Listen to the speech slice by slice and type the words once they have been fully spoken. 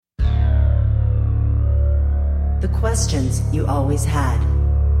questions you always had.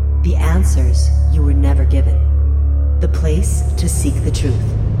 The answers you were never given. The place to seek the truth.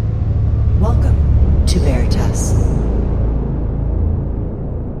 Welcome to Veritas.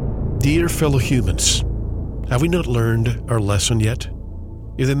 Dear fellow humans, have we not learned our lesson yet?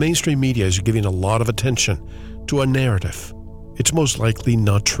 If the mainstream media is giving a lot of attention to a narrative, it's most likely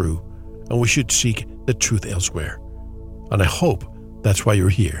not true, and we should seek the truth elsewhere. And I hope that's why you're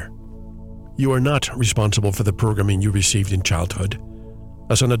here. You are not responsible for the programming you received in childhood.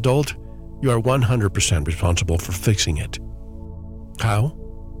 As an adult, you are 100% responsible for fixing it. How?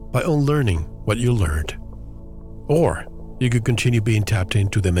 By unlearning what you learned. Or you could continue being tapped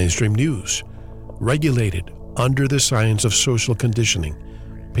into the mainstream news, regulated under the science of social conditioning,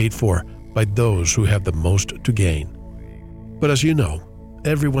 paid for by those who have the most to gain. But as you know,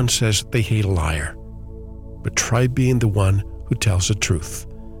 everyone says they hate a liar. But try being the one who tells the truth.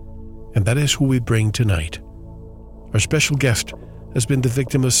 And that is who we bring tonight. Our special guest has been the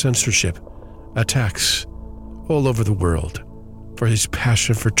victim of censorship, attacks all over the world, for his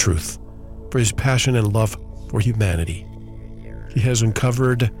passion for truth, for his passion and love for humanity. He has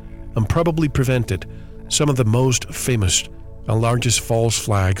uncovered and probably prevented some of the most famous and largest false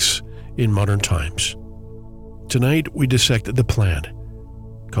flags in modern times. Tonight we dissect the plan,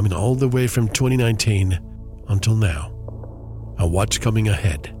 coming all the way from 2019 until now, and what's coming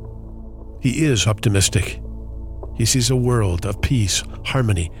ahead. He is optimistic. He sees a world of peace,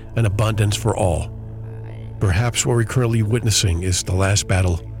 harmony, and abundance for all. Perhaps what we're currently witnessing is the last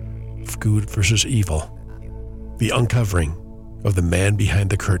battle of good versus evil, the uncovering of the man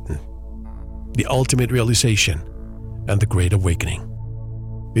behind the curtain, the ultimate realization, and the great awakening.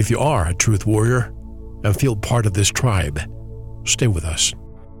 If you are a truth warrior and feel part of this tribe, stay with us.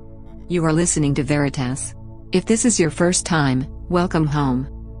 You are listening to Veritas. If this is your first time, welcome home.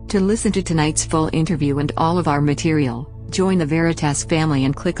 To listen to tonight's full interview and all of our material, join the Veritas family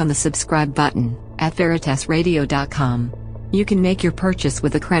and click on the subscribe button at veritasradio.com. You can make your purchase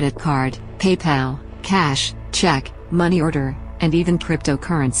with a credit card, PayPal, cash, check, money order, and even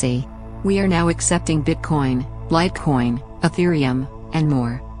cryptocurrency. We are now accepting Bitcoin, Litecoin, Ethereum, and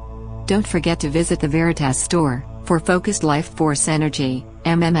more. Don't forget to visit the Veritas store for focused life force energy,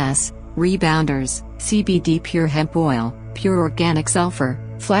 MMS, rebounders, CBD pure hemp oil, pure organic sulfur,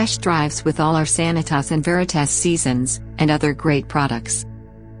 flash drives with all our Sanitas and Veritas seasons, and other great products.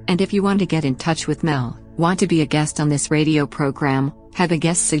 And if you want to get in touch with Mel, want to be a guest on this radio program, have a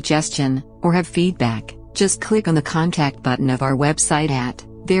guest suggestion, or have feedback, just click on the contact button of our website at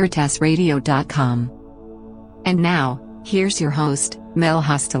veritasradio.com. And now, here's your host, Mel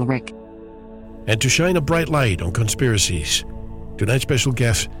Hostelrick. And to shine a bright light on conspiracies, tonight's special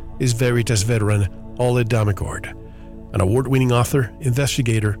guest is Veritas veteran Ole Dammegård, an award-winning author,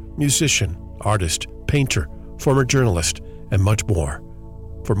 investigator, musician, artist, painter, former journalist, and much more.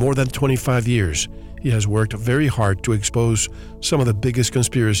 For more than 25 years, he has worked very hard to expose some of the biggest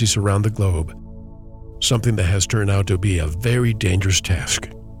conspiracies around the globe, something that has turned out to be a very dangerous task.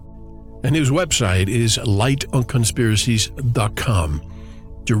 And his website is lightonconspiracies.com.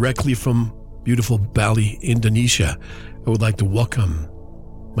 Directly from beautiful Bali, Indonesia, I would like to welcome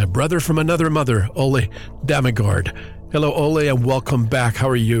my brother from another mother, Ole Dammegård. Hello, Ole, and welcome back. How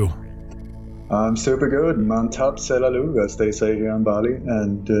are you? I'm super good. Mantap selalu, as they say here in Bali,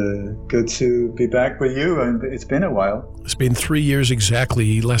 and good to be back with you. And it's been a while. It's been 3 years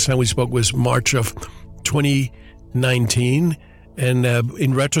exactly. Last time we spoke was March of 2019. And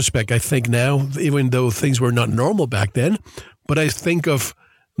in retrospect, I think now, even though things were not normal back then, but I think of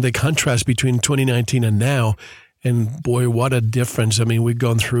the contrast between 2019 and now, and boy, what a difference. I mean, we've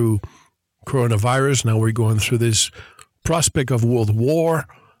gone through coronavirus. Now we're going through this prospect of world war.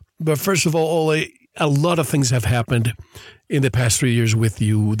 But first of all, Ole, a lot of things have happened in the past 3 years with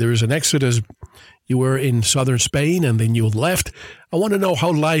you. There is an exodus. You were in southern Spain and then you left. I want to know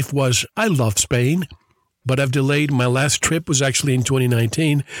how life was. I love Spain, but I've delayed. My last trip was actually in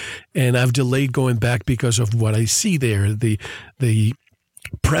 2019, and I've delayed going back because of what I see there. The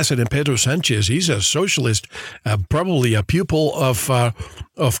President Pedro Sanchez, he's a socialist, probably a pupil of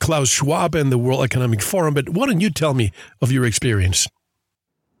Klaus Schwab and the World Economic Forum. But why don't you tell me of your experience?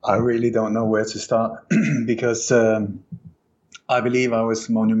 I really don't know where to start because I believe I was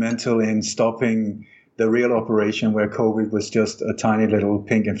monumental in stopping the real operation where COVID was just a tiny little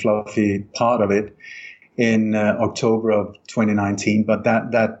pink and fluffy part of it in October of 2019. But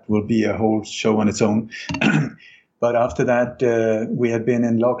that will be a whole show on its own. But after that, we had been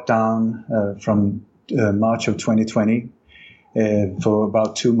in lockdown from March of 2020. for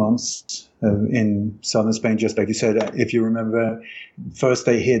about 2 months in southern Spain, just like you said. If you remember, first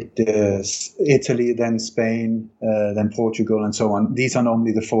they hit Italy, then Spain, then Portugal, and so on. These are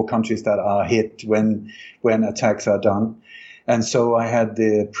normally the 4 countries that are hit when attacks are done. And so I had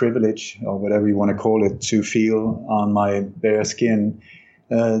the privilege, or whatever you want to call it, to feel on my bare skin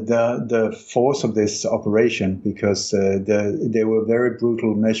the force of this operation, because there were very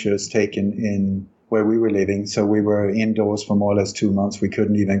brutal measures taken in where we were living. So we were indoors for more or less 2 months. We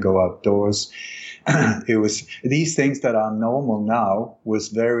couldn't even go outdoors. It was these things that are normal now was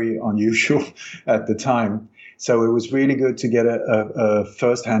very unusual at the time. So it was really good to get a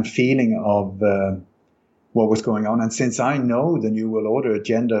first-hand feeling of what was going on. And since I know the New World Order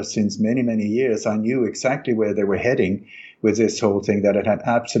agenda since many, many years, I knew exactly where they were heading with this whole thing, that it had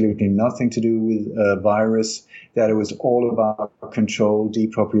absolutely nothing to do with a virus, that it was all about control,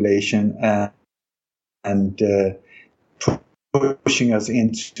 depopulation, and pushing us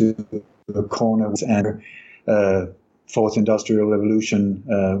into the corner. And Fourth Industrial Revolution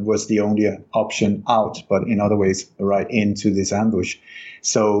was the only option out, but in other ways, right into this ambush.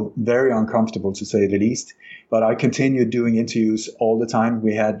 So very uncomfortable, to say the least. But I continued doing interviews all the time.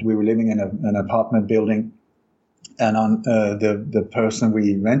 We were living in an apartment building, and on the person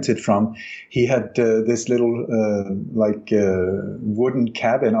we rented from, he had this little wooden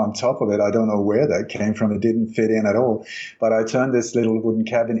cabin on top of it. I don't know where that came from. It didn't fit in at all. But I turned this little wooden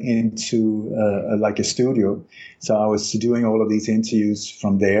cabin into like a studio. So I was doing all of these interviews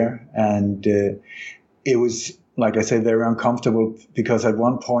from there, and it was, like I said, very uncomfortable, because at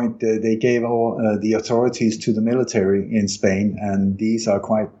one point they gave all the authorities to the military in Spain, and these are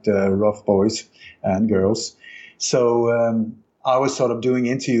quite rough boys and girls. So I was sort of doing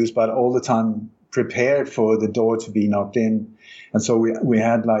interviews, but all the time prepared for the door to be knocked in. And so we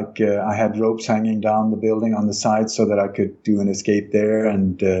had I had ropes hanging down the building on the side so that I could do an escape there.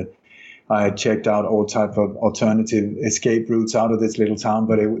 And I had checked out all type of alternative escape routes out of this little town.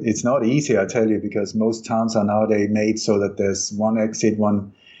 But it's not easy, I tell you, because most towns are nowadays made so that there's one exit,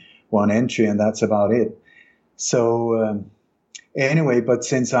 one entry, and that's about it. So anyway, but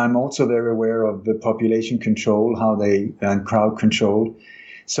since I'm also very aware of the population control, and crowd control,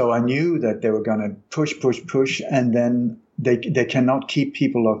 so I knew that they were going to push, and then they cannot keep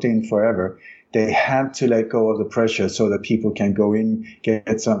people locked in forever. They have to let go of the pressure so that people can go in,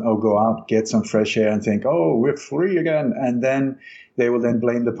 go out, get some fresh air, and think, oh, we're free again. And then they will then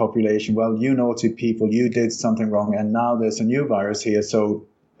blame the population. Well, you naughty people, you did something wrong, and now there's a new virus here, so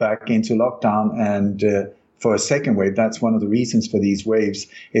back into lockdown. And for a second wave, that's one of the reasons for these waves.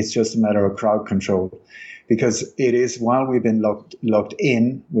 It's just a matter of crowd control. Because it is, while we've been locked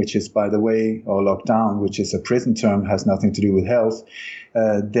in, which is, by the way, or locked down, which is a prison term, has nothing to do with health,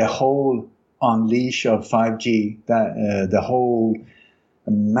 the whole unleash of 5G, the whole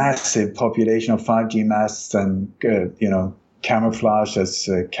massive population of 5G masts and, camouflage as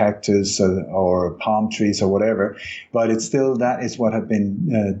cactus or palm trees or whatever. But it's still, that is what had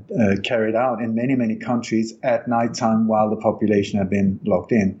been carried out in many, many countries at nighttime while the population had been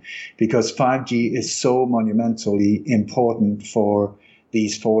locked in. Because 5G is so monumentally important for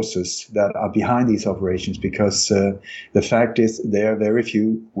these forces that are behind these operations, because the fact is there are very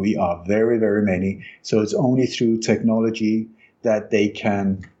few, we are very, very many. So it's only through technology that they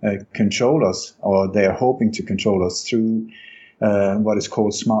can control us, or they're hoping to control us through what is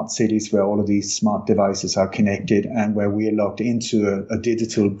called smart cities, where all of these smart devices are connected and where we are locked into a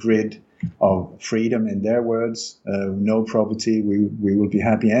digital grid of freedom, in their words, no property, we will be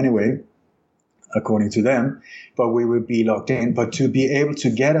happy anyway, according to them, but we will be locked in. But to be able to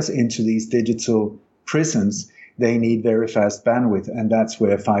get us into these digital prisons, they need very fast bandwidth, and that's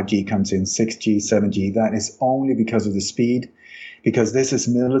where 5G comes in, 6G, 7G. That is only because of the speed, because this is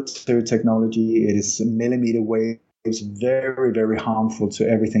military technology. It is millimeter waves, very, very harmful to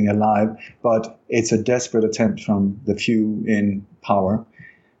everything alive, but it's a desperate attempt from the few in power,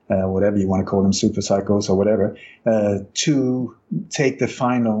 whatever you want to call them, super psychos or whatever, to take the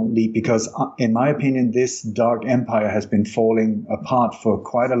final leap. Because in my opinion, this dark empire has been falling apart for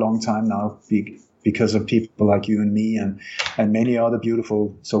quite a long time now, because of people like you and me and many other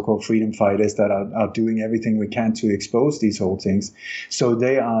beautiful so-called freedom fighters that are doing everything we can to expose these whole things. So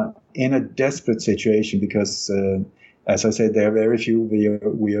they are in a desperate situation because, as I said, there are very few,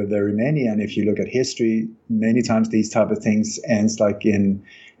 we are very many. And if you look at history, many times these type of things ends like in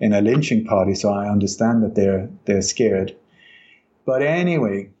a lynching party. So I understand that they're scared. But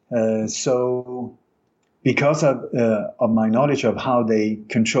anyway, so because of my knowledge of how they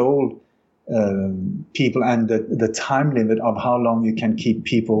control people and the time limit of how long you can keep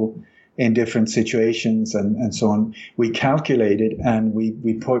people in different situations and so on. We calculated and we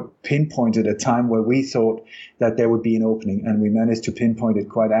pinpointed a time where we thought that there would be an opening, and we managed to pinpoint it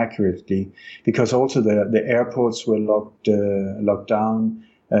quite accurately, because also the airports were locked down.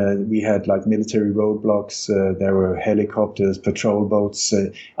 We had like military roadblocks. There were helicopters, patrol boats.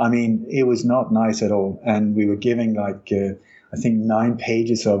 I mean, it was not nice at all. And we were giving like, I think 9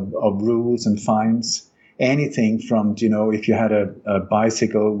 pages of rules and fines. Anything from, if you had a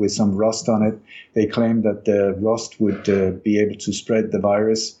bicycle with some rust on it, they claimed that the rust would be able to spread the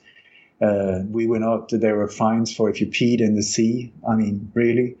virus. There were fines for if you peed in the sea. I mean,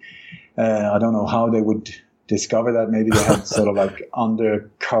 really? I don't know how they would discover that. Maybe they had sort of like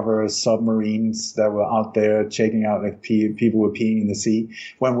undercover submarines that were out there checking out if people were peeing in the sea.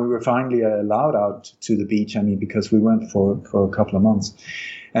 When we were finally allowed out to the beach, I mean, because we went for a couple of months.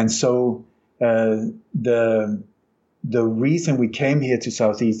 And so the reason we came here to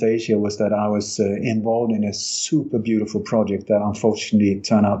Southeast Asia was that I was involved in a super beautiful project that unfortunately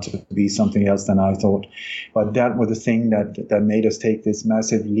turned out to be something else than I thought. But that was the thing that made us take this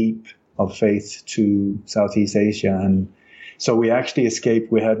massive leap of faith to Southeast Asia. And so we actually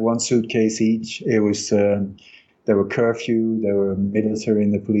escaped. We had 1 suitcase each. It was there were curfew, there were military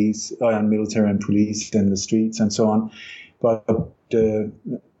and police in the streets and so on. But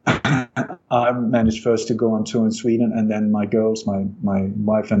I managed first to go on tour in Sweden, and then my girls, my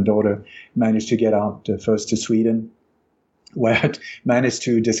wife and daughter, managed to get out first to Sweden, where I managed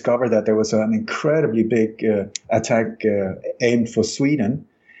to discover that there was an incredibly big attack aimed for Sweden.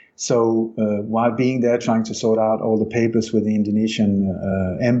 So while being there trying to sort out all the papers with the Indonesian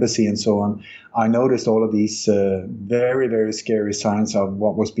embassy and so on, I noticed all of these very, very scary signs of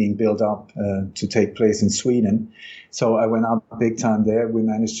what was being built up to take place in Sweden. So I went out big time there. We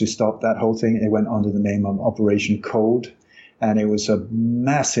managed to stop that whole thing. It went under the name of Operation Cold. And it was a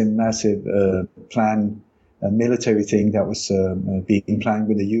massive plan, a military thing that was being planned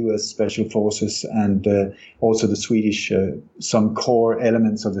with the U.S. Special Forces and also the Swedish, some core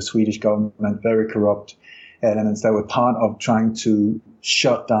elements of the Swedish government, very corrupt elements that were part of trying to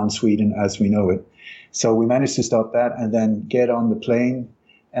shut down Sweden as we know it. So we managed to stop that and then get on the plane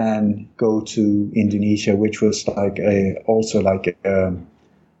and go to Indonesia, which was like a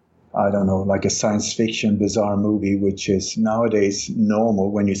science fiction bizarre movie, which is nowadays normal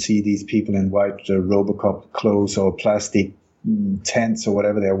when you see these people in white Robocop clothes or plastic tents or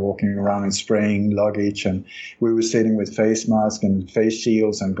whatever they're walking around and spraying luggage. And we were sitting with face masks and face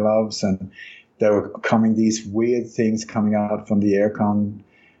shields and gloves, and there were coming these weird things coming out from the aircon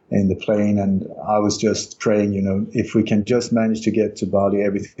in the plane. And I was just praying, if we can just manage to get to Bali,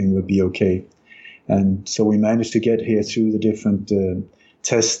 everything will be okay. And so we managed to get here through the different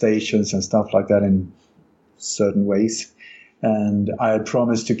test stations and stuff like that in certain ways. And I had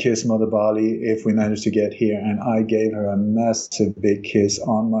promised to kiss Mother Bali if we managed to get here. And I gave her a massive big kiss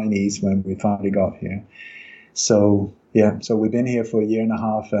on my knees when we finally got here. So, so we've been here for 1.5 years,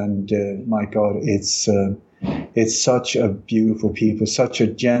 and my God, it's such a beautiful people, such a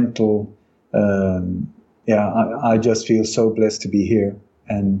gentle, I just feel so blessed to be here.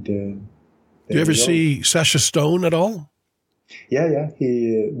 And do you ever see Sasha Stone at all? Yeah.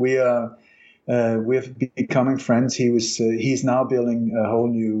 We're becoming friends. He's now building a whole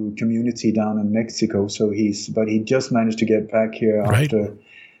new community down in Mexico. But he just managed to get back here after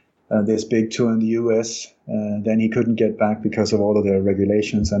this big tour in the US. Then he couldn't get back because of all of the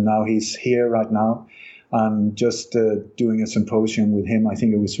regulations, and now he's here right now. I'm just doing a symposium with him. I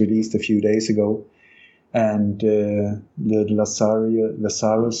think it was released a few days ago, and the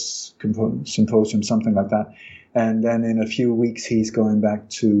Lazarus Symposium, something like that. And then in a few weeks, he's going back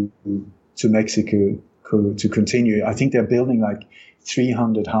to Mexico to continue. I think they're building like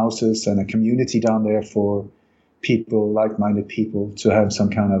 300 houses and a community down there for people, like-minded people, to have some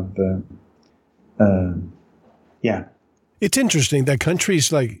kind of, It's interesting that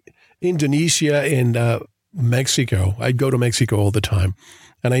countries like Indonesia and Mexico, I go to Mexico all the time,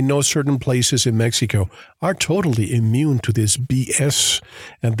 and I know certain places in Mexico are totally immune to this BS.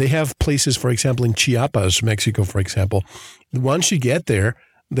 And they have places, for example, in Chiapas, Mexico, for example. Once you get there,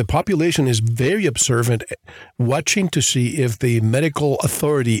 the population is very observant, watching to see if the medical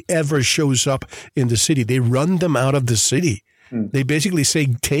authority ever shows up in the city. They run them out of the city. They basically say,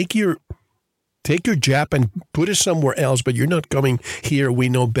 take your jab and put it somewhere else, but you're not coming here. We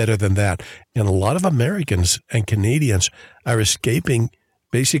know better than that. And a lot of Americans and Canadians are escaping.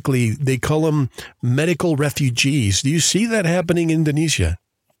 Basically, they call them medical refugees. Do you see that happening in Indonesia?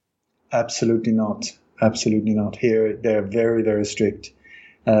 Absolutely not. Absolutely not. Here, they're very, very strict.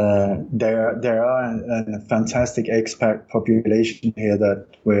 There are a fantastic expat population here that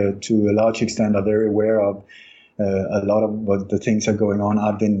we're to a large extent are very aware of. A lot of what the things are going on.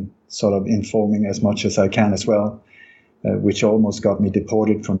 I've been sort of informing as much as I can as well, which almost got me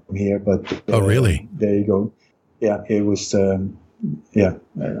deported from here. But oh, really? There you go. Yeah, it was. I don't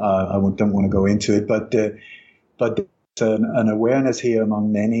want to go into it, but there's an awareness here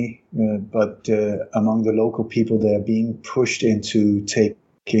among many, but among the local people, they're being pushed into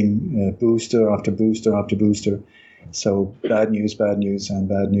taking booster after booster after booster. So bad news, and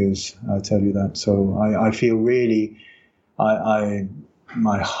bad news. I'll tell you that. So I feel really,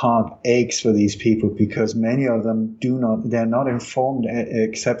 my heart aches for these people because many of them they're not informed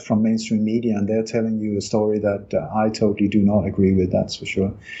except from mainstream media, and they're telling you a story that I totally do not agree with. That's for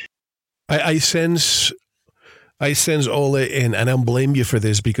sure. I sense, Ole, and I don't blame you for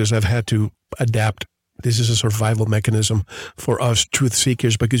this because I've had to adapt. This is a survival mechanism for us truth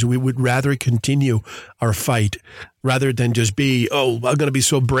seekers because we would rather continue our fight rather than just be, I'm going to be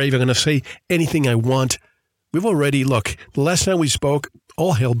so brave. I'm going to say anything I want. We've already, look, the last time we spoke,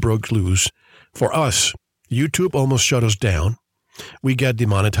 all hell broke loose. For us, YouTube almost shut us down. We got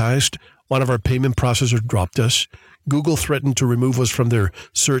demonetized. One of our payment processors dropped us. Google threatened to remove us from their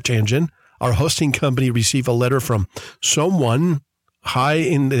search engine. Our hosting company received a letter from someone high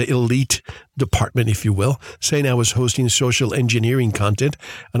in the elite department, if you will, saying I was hosting social engineering content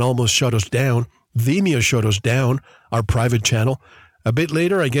and almost shut us down. Vimeo shut us down, our private channel. A bit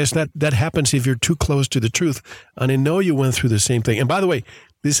later, I guess that happens if you're too close to the truth. And I know you went through the same thing. And by the way,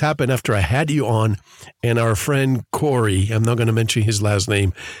 this happened after I had you on and our friend Corey, I'm not going to mention his last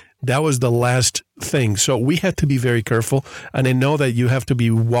name, that was the last thing. So we had to be very careful. And I know that you have to be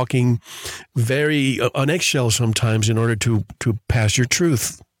walking very on eggshells sometimes in order to pass your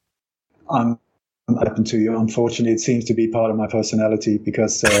truth. I'm open to you. Unfortunately, it seems to be part of my personality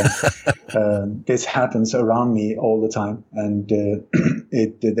because this happens around me all the time. And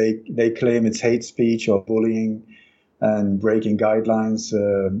they claim it's hate speech or bullying and breaking guidelines,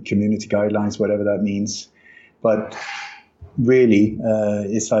 community guidelines, whatever that means. But really,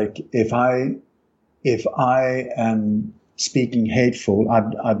 it's like if I am speaking hateful,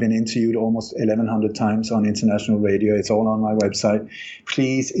 I've been interviewed almost 1,100 times on international radio. It's all on my website.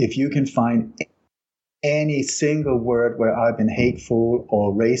 Please, if you can find any single word where I've been hateful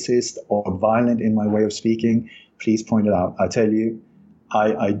or racist or violent in my way of speaking, please point it out. I tell you,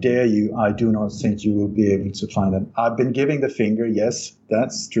 I dare you, I do not think you will be able to find them. I've been giving the finger, yes,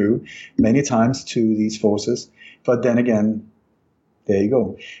 that's true, many times to these forces. But then again, there you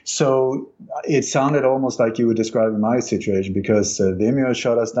go. So it sounded almost like you were describing my situation because Vimeo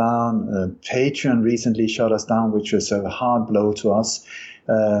shut us down. Patreon recently shut us down, which was a hard blow to us.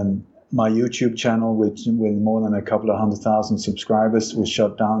 My YouTube channel, with more than a couple of 100,000 subscribers, was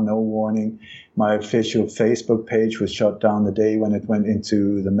shut down, no warning. My official Facebook page was shut down the day when it went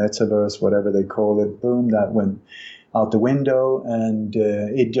into the metaverse, whatever they call it. Boom, that went out the window, and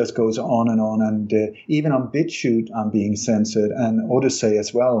it just goes on and on. And even on BitChute, I'm being censored, and Odyssey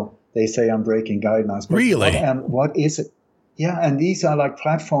as well. They say I'm breaking guidelines. But really? What is it? Yeah, and these are like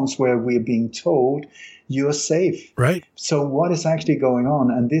platforms where we're being told you're safe. Right. So what is actually going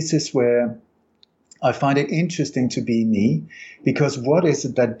on? And this is where I find it interesting to be me, because what is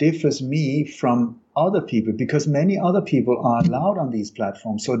it that differs me from other people? Because many other people are allowed on these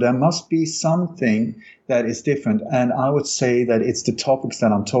platforms. So there must be something that is different. And I would say that it's the topics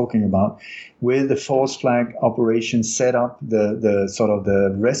that I'm talking about with the false flag operation set up, the sort of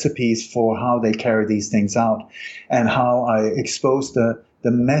the recipes for how they carry these things out, and how I expose the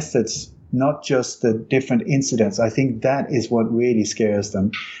methods, not just the different incidents. I think that is what really scares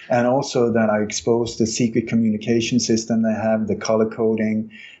them. And also that I expose the secret communication system they have, the color coding,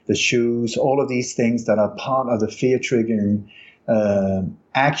 the shoes, all of these things that are part of the fear triggering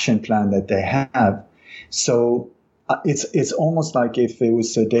action plan that they have. So it's almost like if it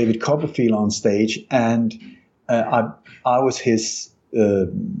was David Copperfield on stage and I was his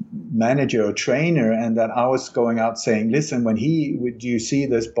manager or trainer, and that I was going out saying, listen, would you see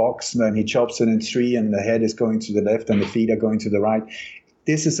this box when he chops it in three and the head is going to the left and the feet are going to the right?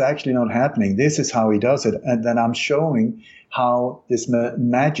 This is actually not happening. This is how he does it. And then I'm showing how this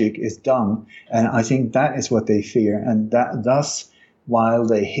magic is done. And I think that is what they fear. And thus, while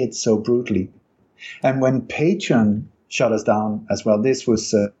they hit so brutally. And when Patreon shut us down as well, this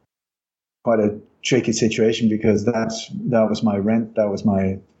was quite a tricky situation, because that was my rent, that was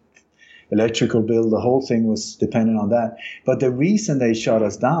my electrical bill, the whole thing was dependent on that. But the reason they shut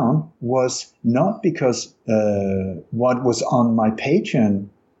us down was not because what was on my Patreon,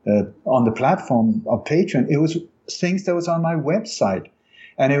 on the platform of Patreon, it was things that was on my website.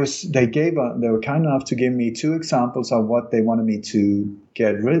 And they were kind enough to give me 2 examples of what they wanted me to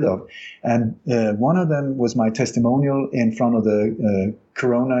get rid of. And one of them was my testimonial in front of the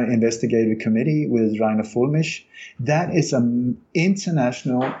Corona Investigative Committee with Rainer Fullmich. That is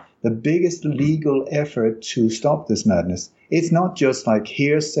the biggest legal effort to stop this madness. It's not just like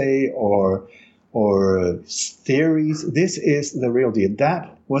hearsay or theories. This is the real deal.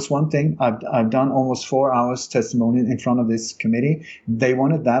 That was one thing. I've done almost 4 hours testimony in front of this committee. They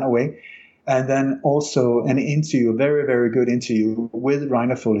wanted that away. And then also an interview, a very, very good interview with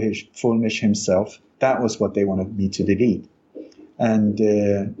Rainer Fullmich himself. That was what they wanted me to delete. And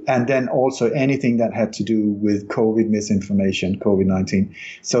then also anything that had to do with COVID misinformation, COVID-19.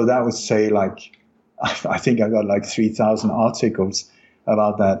 So that would say I think I got 3,000 articles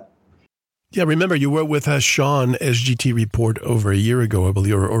about that. Yeah, remember you were with Sean, SGT Report, over a year ago, I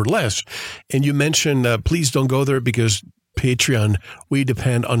believe, or less. And you mentioned, please don't go there because Patreon, we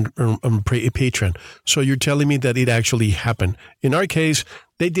depend on Patreon. So you're telling me that it actually happened. In our case,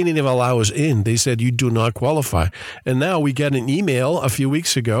 they didn't even allow us in. They said you do not qualify. And now we get an email a few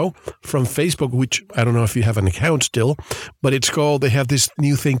weeks ago from Facebook, which I don't know if you have an account still, but they have this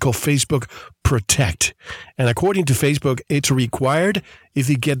new thing called Facebook Protect. And according to Facebook, it's required if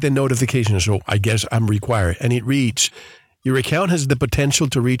you get the notification. So I guess I'm required. And it reads, your account has the potential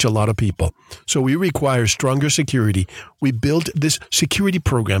to reach a lot of people. So we require stronger security. We built this security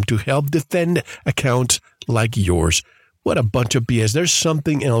program to help defend accounts like yours. What a bunch of BS. There's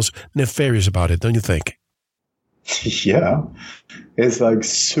something else nefarious about it, don't you think? Yeah. It's like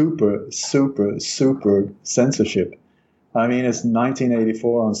super, super, super censorship. I mean, it's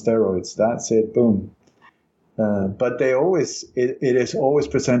 1984 on steroids. That's it. Boom. But it is always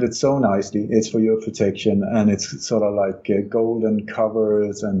presented so nicely. It's for your protection, and it's sort of like golden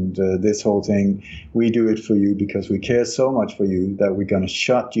covers and this whole thing. We do it for you because we care so much for you that we're going to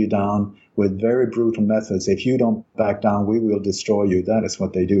shut you down with very brutal methods. If you don't back down, we will destroy you. That is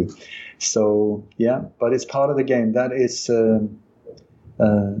what they do. So, yeah, but it's part of the game. That is...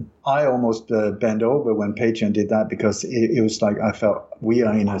 I almost bent over when Patreon did that because it was like I felt we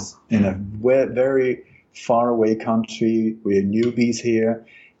are in a very far away country. We're newbies here.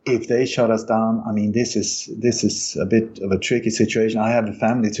 If they shut us down, I mean, this is a bit of a tricky situation. I have a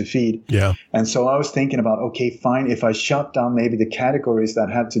family to feed. Yeah. And so I was thinking about, okay, fine. If I shut down maybe the categories that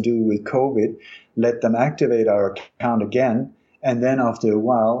had to do with COVID, let them activate our account again. And then after a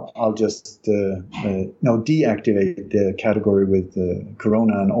while, I'll just deactivate the category with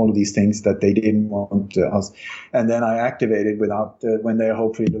Corona and all of these things that they didn't want us. And then I activate it when they're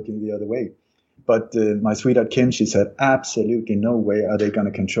hopefully looking the other way. But my sweetheart Kim, she said, absolutely no way are they going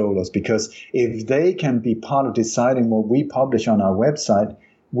to control us, because if they can be part of deciding what we publish on our website,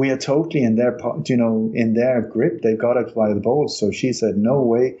 we are totally in their grip. They got it by the balls. So she said, no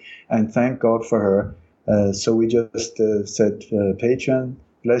way. And thank God for her. So we just said, Patreon,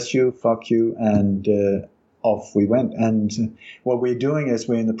 bless you, fuck you, and off we went. And what we're doing is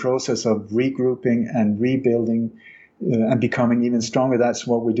we're in the process of regrouping and rebuilding and becoming even stronger. That's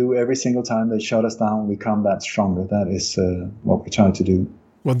what we do every single time they shut us down. We come back stronger. That is what we're trying to do.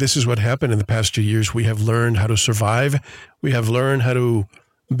 Well, this is what happened in the past 2 years. We have learned how to survive. We have learned how to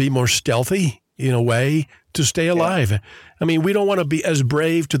be more stealthy in a way to stay alive. Yeah. I mean, we don't want to be as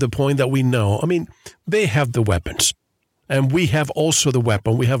brave to the point that we know. I mean, they have the weapons, and we have also the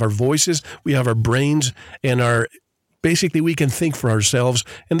weapon. We have our voices, we have our brains, and basically we can think for ourselves,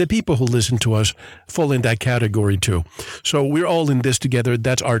 and the people who listen to us fall in that category too. So we're all in this together.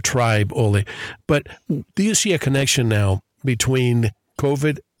 That's our tribe, Ole. But do you see a connection now between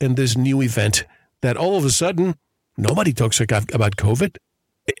COVID and this new event that all of a sudden nobody talks about COVID?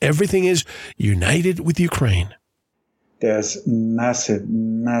 Everything is united with Ukraine. There's massive,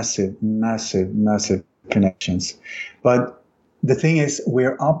 massive, massive, massive connections. But the thing is,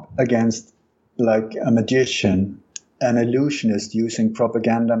 we're up against like a magician, an illusionist using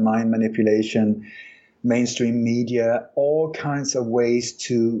propaganda, mind manipulation, mainstream media, all kinds of ways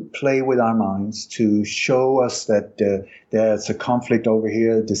to play with our minds, to show us that there's a conflict over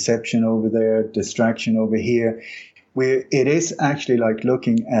here, deception over there, distraction over here. It is actually like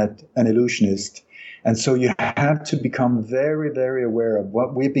looking at an illusionist. And so you have to become very, very aware of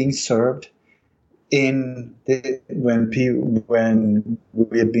what we're being served when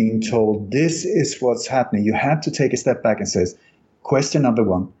we're being told this is what's happening. You have to take a step back and say, question number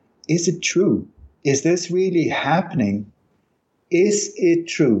one, is it true? Is this really happening? Is it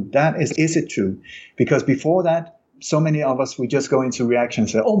true? Is it true? Because before that, so many of us, we just go into reaction and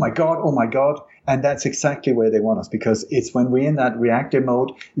say, oh my God. And that's exactly where they want us, because it's when we're in that reactive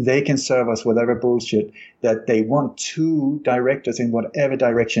mode, they can serve us whatever bullshit that they want to direct us in whatever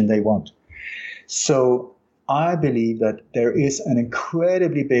direction they want. So I believe that there is an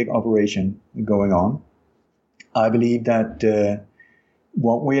incredibly big operation going on. I believe that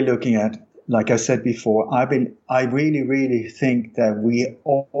what we're looking at, like I said before, I really, really think that we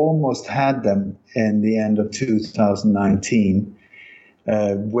almost had them in the end of 2019,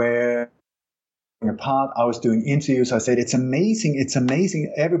 where apart, I was doing interviews. I said, it's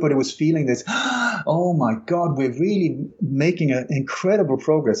amazing. Everybody was feeling this. Oh my God, we're really making an incredible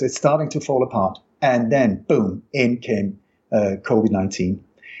progress. It's starting to fall apart. And then, boom, in came COVID-19.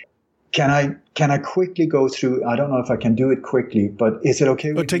 Can I quickly go through? I don't know if I can do it quickly, but is it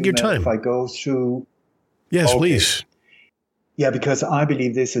okay with take you, your time. if I go through? Yes, Okay. please. Yeah, because I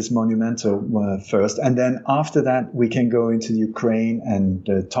believe this is monumental first. And then after that, we can go into Ukraine and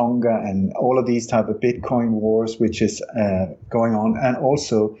Tonga and all of these type of Bitcoin wars, which is going on. And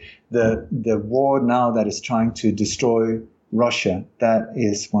also the war now that is trying to destroy Russia. That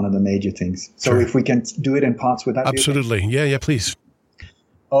is one of the major things. So Sure. if we can do it in parts, would that be okay? Absolutely. Yeah, please.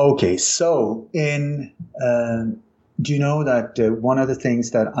 Okay, so do you know that one of the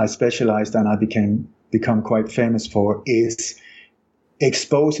things that I specialized and I become quite famous for is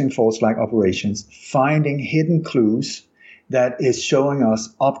exposing false flag operations, finding hidden clues that is showing us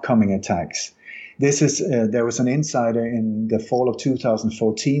upcoming attacks. This is there was an insider in the fall of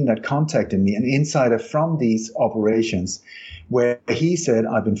 2014 that contacted me, an insider from these operations, where he said,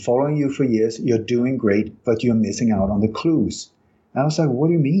 I've been following you for years, you're doing great, but you're missing out on the clues. I was like, what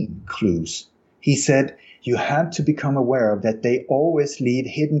do you mean, clues? He said, you have to become aware of that they always leave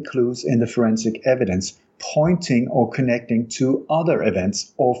hidden clues in the forensic evidence, pointing or connecting to other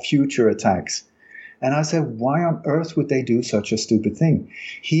events or future attacks. And I said, why on earth would they do such a stupid thing?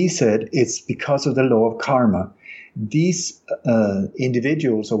 He said, it's because of the law of karma. These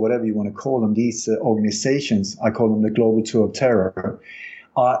individuals, or whatever you want to call them, these organizations, I call them the Global Two of Terror,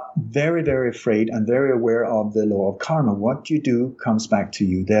 are very, very afraid and very aware of the law of karma. What you do comes back to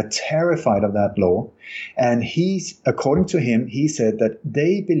you. They're terrified of that law. And according to him, he said that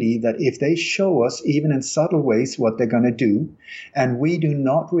they believe that if they show us, even in subtle ways, what they're going to do, and we do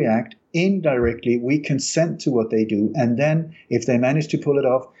not react indirectly, we consent to what they do. And then if they manage to pull it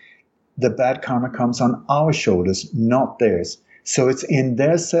off, the bad karma comes on our shoulders, not theirs. So it's in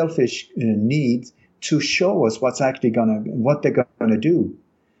their selfish need to show us what they're gonna do.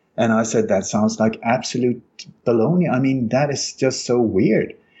 And I said, that sounds like absolute baloney. I mean, that is just so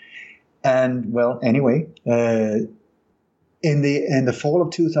weird. And well, anyway, in the fall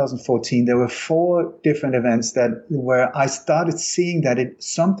of 2014, there were 4 different events where I started seeing that it's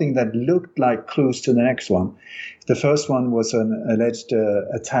something that looked like clues to the next one. The first one was an alleged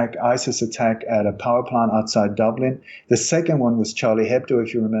ISIS attack at a power plant outside Dublin. The second one was Charlie Hebdo,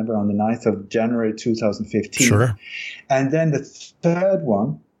 if you remember, on the 9th of January 2015. Sure. And then the third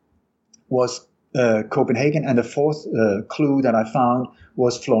one was Copenhagen, and the fourth clue that I found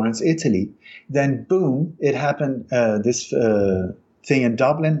was Florence, Italy. Then boom, it happened, this thing in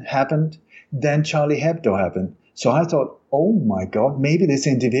Dublin happened, then Charlie Hebdo happened. So I thought, oh my God, maybe this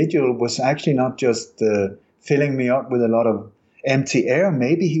individual was actually not just filling me up with a lot of empty air.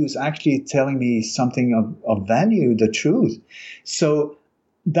 Maybe he was actually telling me something of value, the truth. So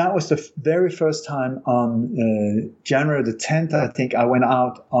that was the very first time on January the 10th, I think, I went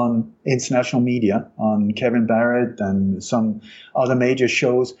out on international media, on Kevin Barrett and some other major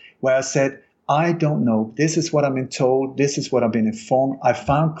shows, where I said, I don't know. This is what I've been told. This is what I've been informed. I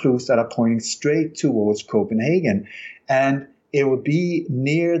found clues that are pointing straight towards Copenhagen. And it will be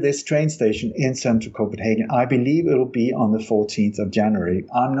near this train station in central Copenhagen. I believe it will be on the 14th of January.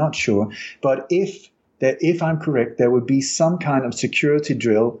 I'm not sure. But if I'm correct, there would be some kind of security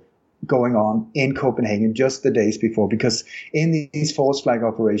drill going on in Copenhagen just the days before, because in these false flag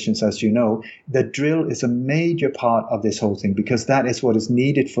operations, as you know, the drill is a major part of this whole thing, because that is what is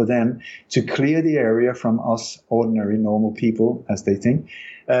needed for them to clear the area from us ordinary, normal people, as they think.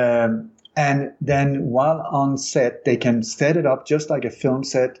 And then while on set, they can set it up just like a film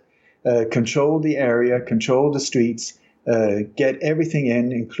set, control the area, control the streets, get everything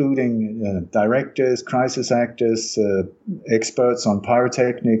in, including directors, crisis actors, experts on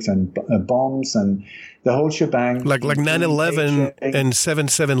pyrotechnics and bombs and the whole shebang. Like 9/11 and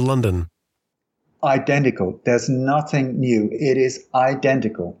 7/7 London. Identical. There's nothing new. It is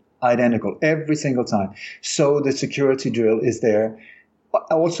identical every single time. So the security drill is there.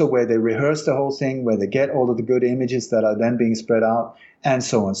 Also where they rehearse the whole thing, where they get all of the good images that are then being spread out. and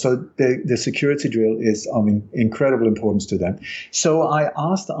so on. So the security drill is of incredible importance to them. So I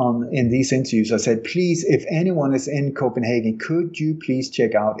asked in these interviews, I said, please, if anyone is in Copenhagen, could you please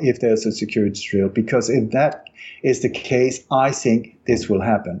check out if there's a security drill? Because if that is the case, I think this will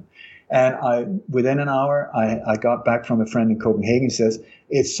happen. And within an hour, I got back from a friend in Copenhagen. He says,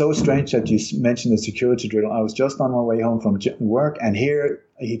 it's so strange that you mentioned the security drill. I was just on my way home from work, and here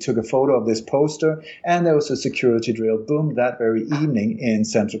he took a photo of this poster, and there was a security drill, boom, that very evening in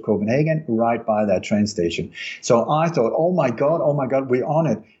central Copenhagen, right by that train station. So I thought, oh my God, we're on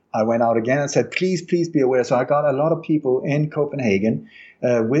it. I went out again and said, please be aware. So I got a lot of people in Copenhagen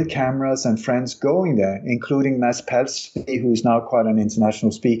with cameras and friends going there, including Mads Palsby, who's now quite an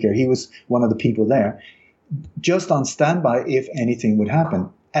international speaker. He was one of the people there, just on standby if anything would happen.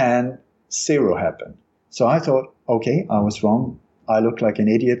 And zero happened. So I thought, okay, I was wrong. I looked like an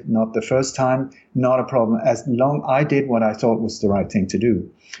idiot, not the first time, not a problem, as long I did what I thought was the right thing to do.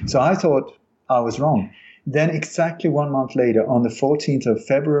 So I thought I was wrong. Then exactly 1 month later, on the 14th of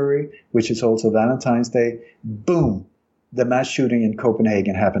February, which is also Valentine's Day, boom, the mass shooting in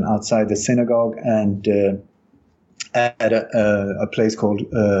Copenhagen happened outside the synagogue and at a place called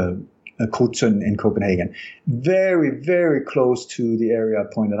Krudttønden in Copenhagen. Very, very close to the area I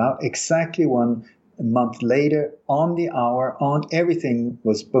pointed out. Exactly 1 month later, on the hour, on everything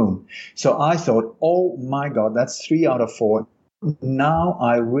was boom. So I thought, oh my God, that's 3 out of 4. Now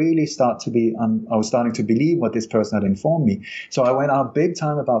I really I was starting to believe what this person had informed me. So I went out big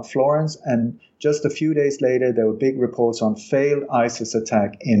time about Florence, and just a few days later, there were big reports on failed ISIS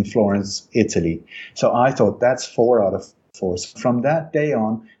attack in Florence, Italy. So I thought that's 4 out of 4. So from that day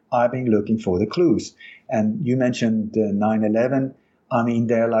on, I've been looking for the clues. And you mentioned 9/11. I mean,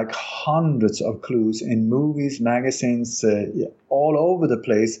 there are like hundreds of clues in movies, magazines, all over the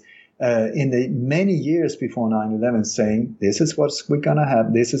place. In the many years before 9/11, saying this is what's going to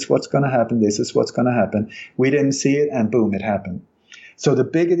happen, this is what's going to happen, this is what's going to happen. We didn't see it, and boom, it happened. So the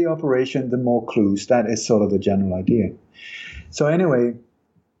bigger the operation, the more clues. That is sort of the general idea. So anyway,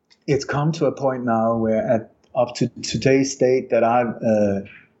 it's come to a point now where up to today's date that I've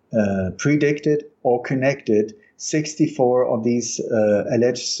predicted or connected 64 of these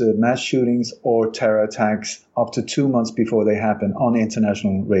alleged mass shootings or terror attacks up to 2 months before they happen on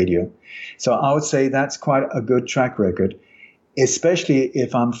international radio. So I would say that's quite a good track record, especially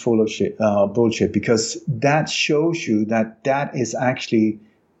if I'm full of bullshit, because that shows you that is actually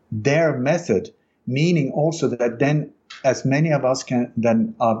their method, meaning also that then as many of us can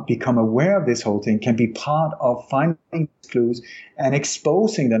then become aware of this whole thing, can be part of finding clues and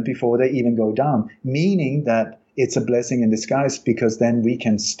exposing them before they even go down, meaning that it's a blessing in disguise, because then we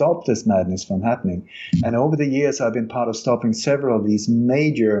can stop this madness from happening. And over the years, I've been part of stopping several of these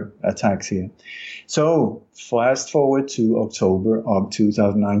major attacks here. So fast forward to October of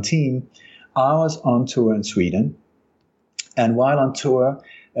 2019, I was on tour in Sweden. And while on tour,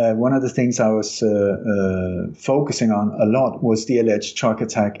 one of the things I was focusing on a lot was the alleged truck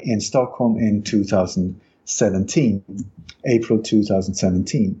attack in Stockholm in 2017, April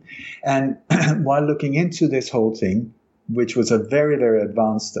 2017. And while looking into this whole thing, which was a very, very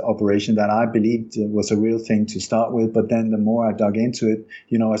advanced operation that I believed was a real thing to start with, but then the more I dug into it,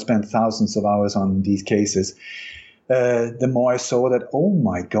 I spent thousands of hours on these cases, the more I saw that, oh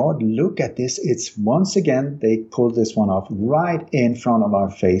my God, look at this. It's once again, they pulled this one off right in front of our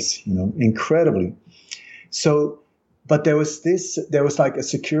face, incredibly. So, but there was like a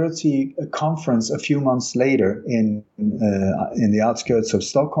security conference a few months later in the outskirts of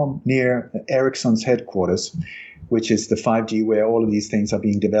Stockholm near Ericsson's headquarters, which is the 5G where all of these things are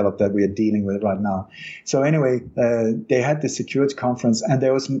being developed that we are dealing with right now. So anyway, they had the security conference, and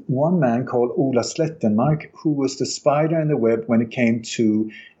there was one man called Ola Slettenmark, who was the spider in the web when it came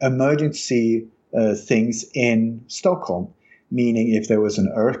to emergency things in Stockholm. Meaning if there was an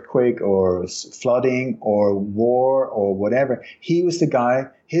earthquake or flooding or war or whatever, he was the guy.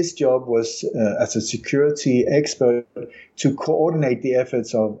 His job was, as a security expert, to coordinate the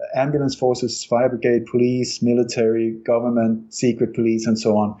efforts of ambulance forces, fire brigade, police, military, government, secret police, and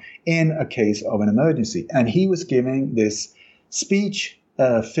so on, in a case of an emergency. And he was giving this speech,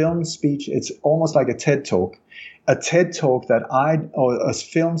 film speech. It's almost like a TED Talk. A TED Talk or a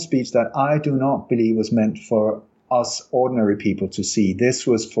film speech that I do not believe was meant for us ordinary people to see. This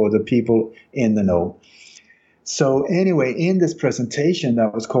was for the people in the know. So anyway, in this presentation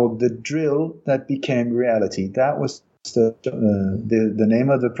that was called The Drill That Became Reality, that was the name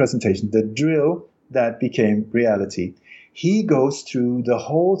of the presentation, The Drill That Became Reality. He goes through the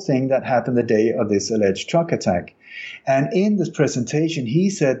whole thing that happened the day of this alleged truck attack. And in this presentation, he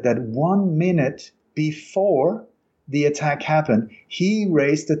said that 1 minute before the attack happened, he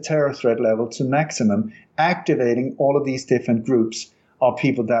raised the terror threat level to maximum, activating all of these different groups of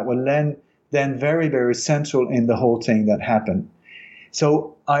people that were then very, very central in the whole thing that happened.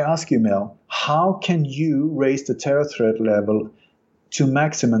 So I ask you, Mel, how can you raise the terror threat level to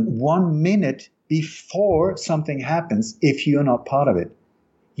maximum 1 minute before something happens if you're not part of it?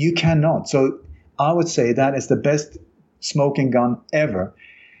 You cannot. So I would say that is the best smoking gun ever.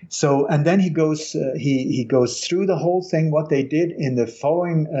 So, and then he goes through the whole thing, what they did in the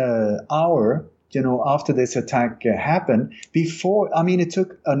following hour, after this attack happened. It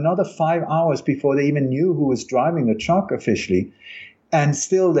took another 5 hours before they even knew who was driving the truck officially. And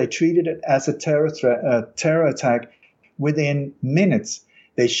still they treated it as a terror attack within minutes.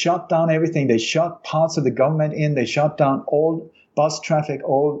 They shut down everything. They shut parts of the government in. They shut down all bus traffic,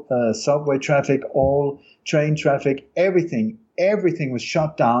 all subway traffic, all train traffic, everything. Everything was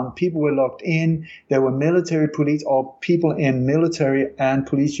shut down. People were locked in. There were military police or people in military and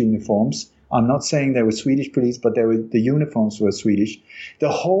police uniforms. I'm not saying they were Swedish police, but the uniforms were Swedish. The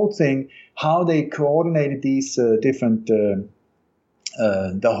whole thing, how they coordinated these different, the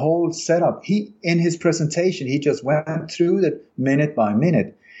whole setup. In his presentation, he just went through it minute by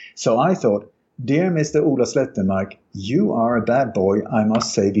minute. So I thought, dear Mr. Ola Slettenmark, you are a bad boy, I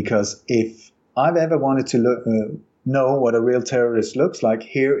must say, because if I've ever wanted to know what a real terrorist looks like,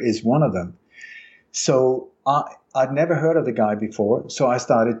 here is one of them. So I'd never heard of the guy before, so I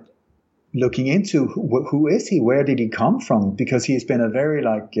started looking into who is he, where did he come from, because he's been a very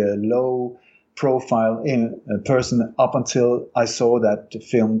low profile person up until I saw that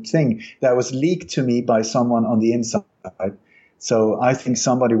film thing that was leaked to me by someone on the inside. So I think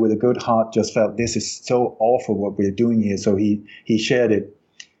somebody with a good heart just felt this is so awful what we're doing here, so he shared it.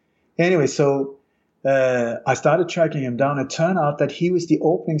 Anyway, so I started tracking him down. It turned out that he was the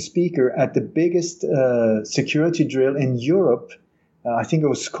opening speaker at the biggest security drill in Europe. I think it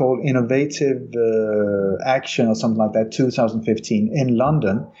was called Innovative Action or something like that, 2015, in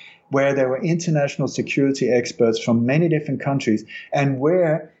London, where there were international security experts from many different countries, and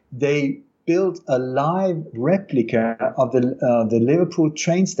where they built a live replica of the Liverpool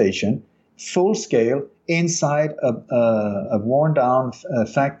train station, full scale, inside a worn down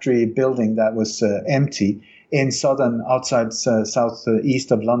factory building that was empty outside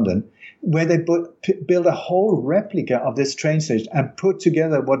southeast of London, where they built a whole replica of this train station and put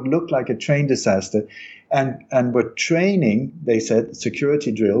together what looked like a train disaster, and were training, they said,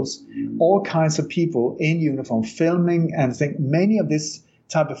 security drills, all kinds of people in uniform filming, and I think many of this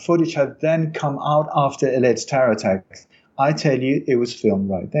type of footage had then come out after alleged terror attacks. I tell you, it was filmed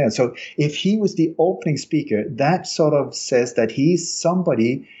right there. So if he was the opening speaker, that sort of says that he's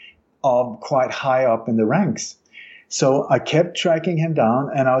somebody quite high up in the ranks. So I kept tracking him down,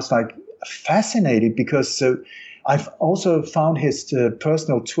 and I was fascinated because I've also found his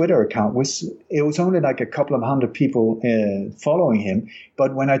personal Twitter account. It was only a couple of hundred people following him.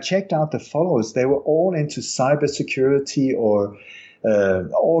 But when I checked out the followers, they were all into cybersecurity or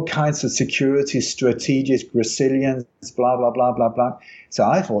all kinds of security, strategic resilience, blah, blah, blah, blah, blah. So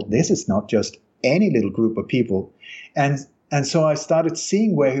I thought, this is not just any little group of people. And so I started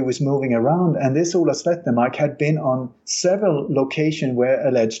seeing where he was moving around. And this Ola Slettenmark had been on several locations where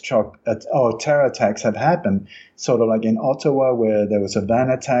alleged terror attacks have happened. Sort of like in Ottawa, where there was a van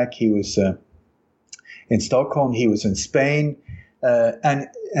attack. He was in Stockholm. He was in Spain. And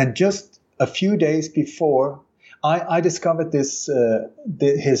just a few days before, I discovered this whole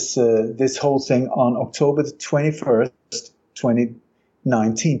thing on October the 21st,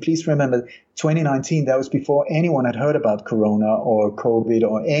 2019. Please remember, 2019, that was before anyone had heard about Corona or COVID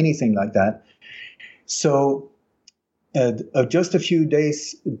or anything like that. So just a few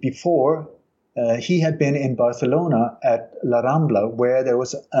days before, he had been in Barcelona at La Rambla, where there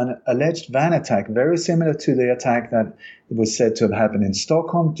was an alleged van attack, very similar to the attack that was said to have happened in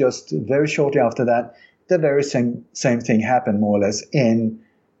Stockholm. Just very shortly after that, the very same thing happened, more or less, in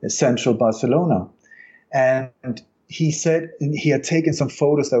central Barcelona. And he said he had taken some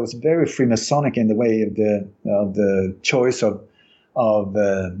photos that was very Freemasonic in the way of the choice of how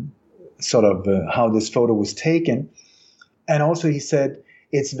this photo was taken. And also he said,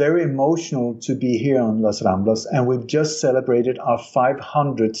 it's very emotional to be here on Las Ramblas, and we've just celebrated our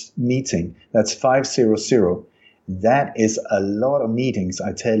 500th meeting. That's 500. That is a lot of meetings,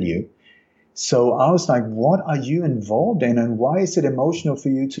 I tell you. So I was like, what are you involved in, and why is it emotional for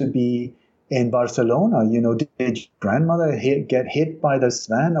you to be in Barcelona? Did your grandmother get hit by this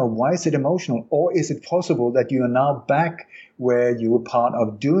van, or why is it emotional? Or is it possible that you are now back where you were part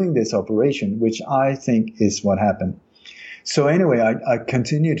of doing this operation, which I think is what happened. So anyway, I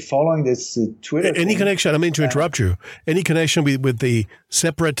continued following this Twitter. Any connection? I mean to interrupt you. Any connection with the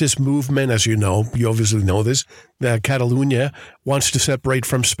separatist movement? As you know, you obviously know this. Catalonia wants to separate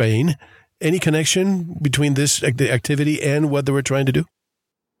from Spain. Any connection between this activity and what they were trying to do?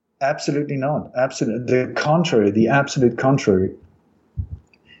 Absolutely not. Absolutely the contrary. The absolute contrary.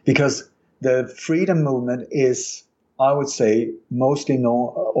 Because the freedom movement is, I would say, mostly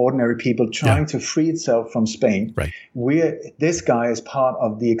ordinary people trying to free itself from Spain. Right. This guy is part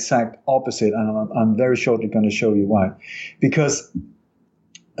of the exact opposite, and I'm very shortly going to show you why. Because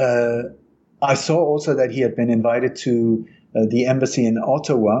I saw also that he had been invited to the embassy in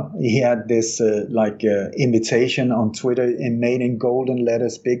Ottawa. He had this invitation on Twitter made in golden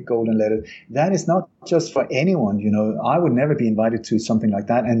letters, big golden letters. That is not just for anyone, you know. I would never be invited to something like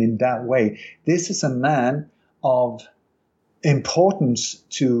that. And in that way, this is a man of importance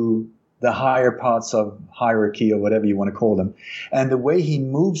to the higher parts of hierarchy or whatever you want to call them. And the way he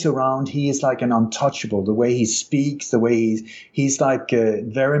moves around, he is like an untouchable. The way he speaks, the way he's like a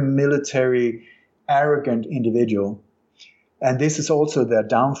very military, arrogant individual. And this is also their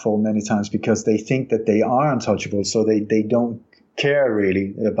downfall many times because they think that they are untouchable, so they don't care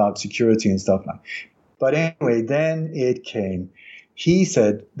really about security and stuff like that. But anyway, then it came. He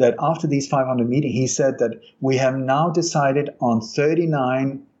said that after these 500 meetings, he said that we have now decided on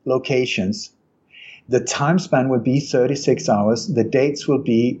 39 locations. The time span would be 36 hours. The dates will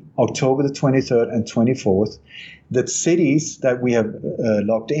be October the 23rd and 24th. The cities that we have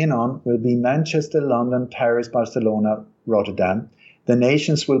locked in on will be Manchester, London, Paris, Barcelona, Rotterdam. The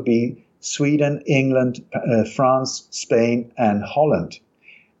nations will be Sweden, England, France, Spain, and Holland.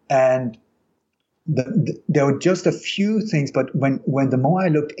 And there were just a few things, but when the more I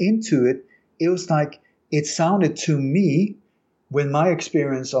looked into it, it was like it sounded to me, with my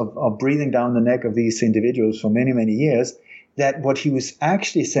experience of breathing down the neck of these individuals for many, many years, that what he was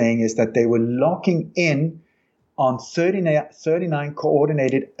actually saying is that they were locking in on 39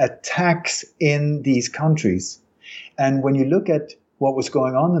 coordinated attacks in these countries. And when you look at what was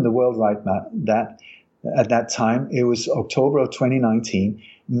going on in the world right now, at that time, it was October of 2019,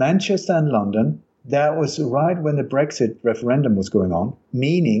 Manchester and London, that was right when the Brexit referendum was going on,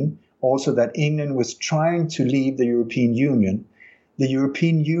 meaning also that England was trying to leave the European Union. The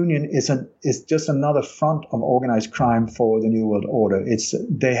European Union is just another front of organized crime for the New World Order.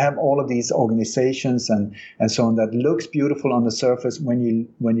 They have all of these organizations and so on that looks beautiful on the surface. When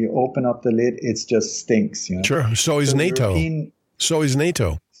you open up the lid, it just stinks. You know? Sure. So is NATO. So is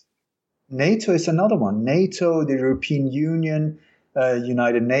NATO. NATO is another one. NATO, the European Union,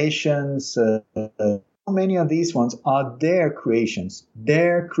 United Nations. Many of these ones are their creations.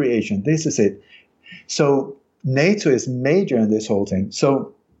 Their creation. This is it. So NATO is major in this whole thing.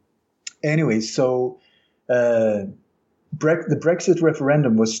 So anyway, the Brexit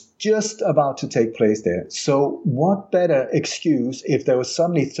referendum was just about to take place there. So what better excuse if there was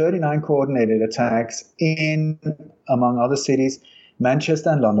suddenly 39 coordinated attacks in, among other cities, Manchester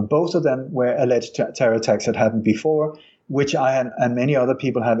and London. Both of them were alleged terror attacks that happened before, which I and many other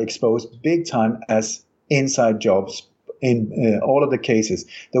people have exposed big time as inside jobs. In all of the cases,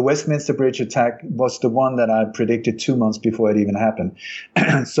 the Westminster Bridge attack was the one that I predicted 2 months before it even happened.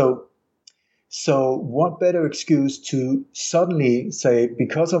 So what better excuse to suddenly say,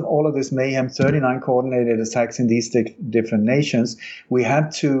 because of all of this mayhem, 39 coordinated attacks in these different nations, we had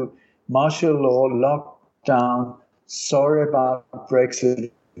to martial law, lock down, sorry about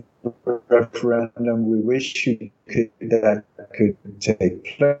Brexit referendum, we wish that could take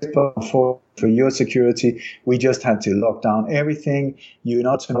place, but for your security, we just had to lock down everything. You're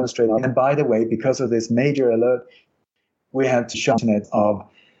not to demonstrate. And by the way, because of this major alert, we had to shut the internet of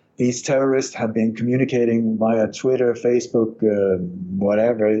these terrorists have been communicating via Twitter, Facebook,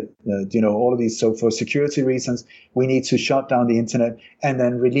 whatever, all of these. So for security reasons, we need to shut down the internet and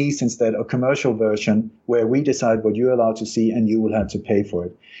then release instead a commercial version where we decide what you're allowed to see and you will have to pay for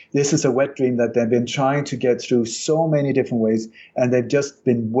it. This is a wet dream that they've been trying to get through so many different ways, and they've just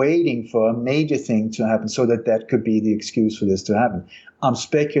been waiting for a major thing to happen so that could be the excuse for this to happen. I'm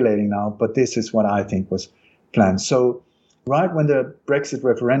speculating now, but this is what I think was planned. So right when the Brexit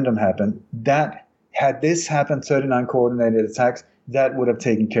referendum happened, that had this happened, 39 coordinated attacks, that would have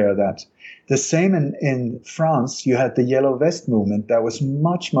taken care of that. The same in France, you had the Yellow Vest movement that was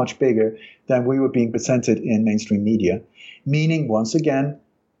much, much bigger than we were being presented in mainstream media. Meaning, once again,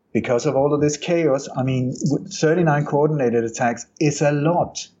 because of all of this chaos, 39 coordinated attacks is a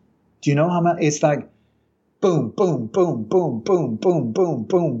lot. Do you know how much? It's like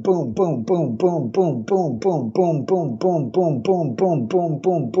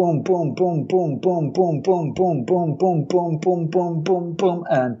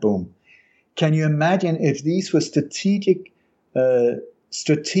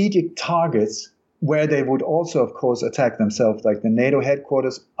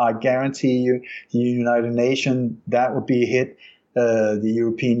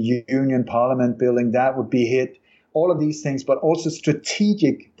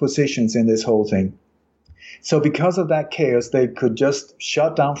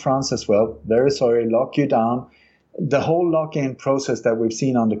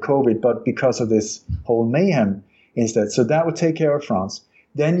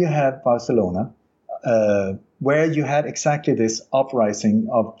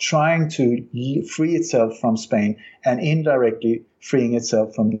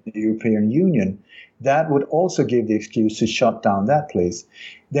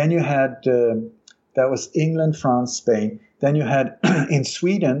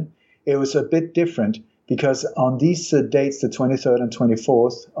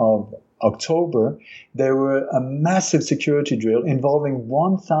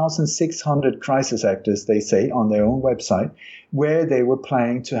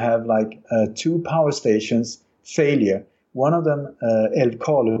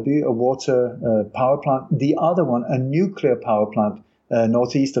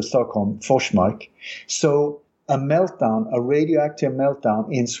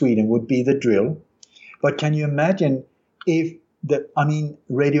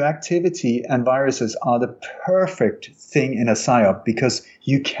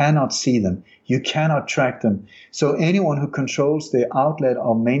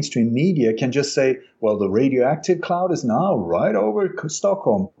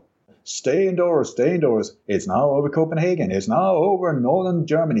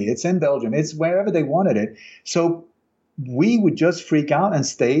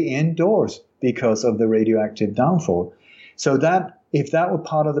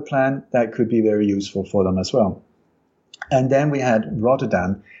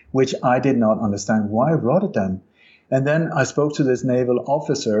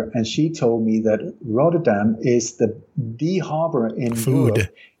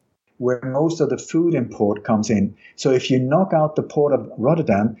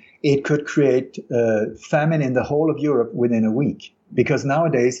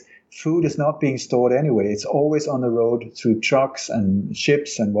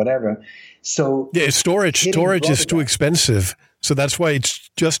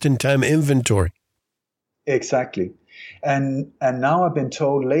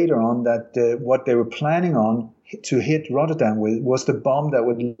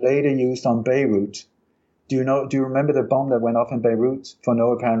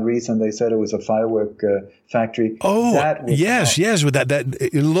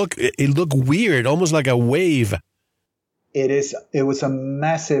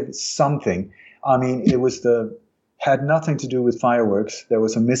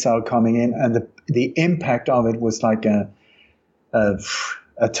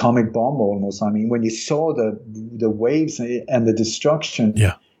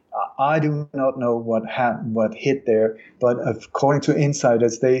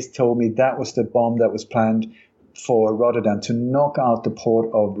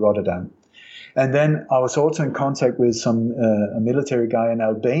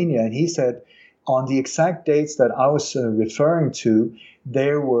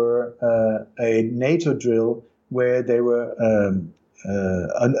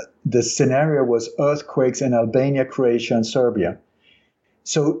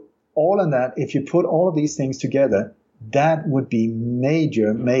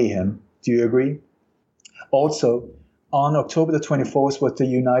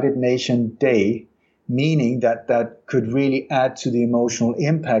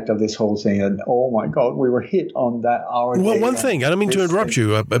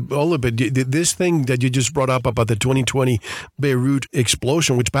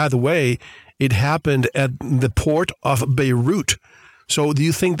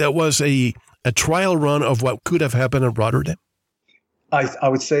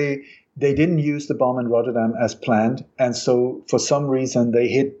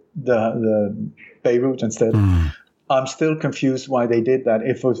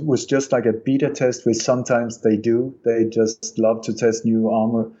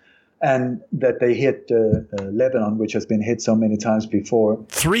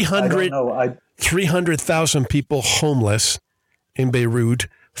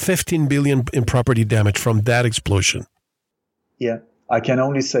 15 billion in property damage from that explosion. Yeah, I can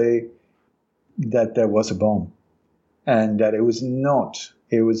only say that there was a bomb, and that it was not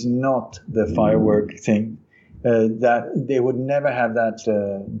the firework thing. That they would never have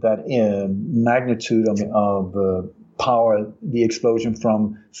that magnitude of power, the explosion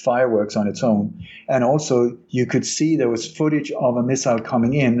from fireworks on its own. And also, you could see there was footage of a missile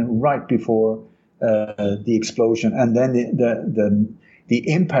coming in right before the explosion, and then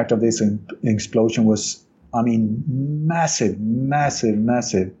the impact of this explosion was, I mean, massive.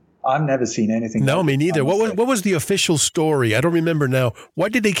 I've never seen anything. No, like me it, neither. What was the official story? I don't remember now. Why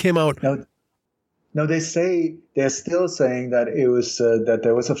did they came out? No, they're still saying that it was that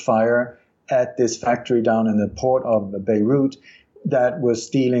there was a fire at this factory down in the port of Beirut that was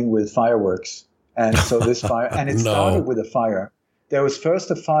dealing with fireworks, and so this fire, and it started with a fire. There was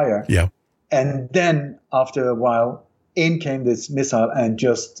first a fire, yeah, and then after a while, in came this missile and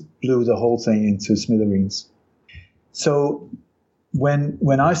just blew the whole thing into smithereens. So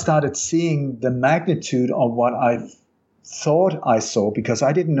when I started seeing the magnitude of what I thought I saw, because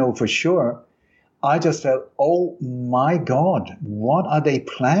I didn't know for sure, I just felt, oh my God, what are they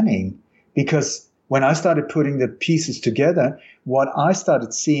planning? Because when I started putting the pieces together, what I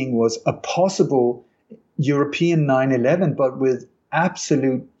started seeing was a possible European 9/11, but with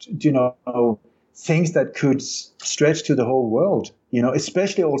absolute, things that could stretch to the whole world,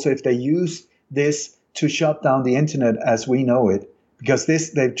 especially also if they use this to shut down the internet as we know it. Because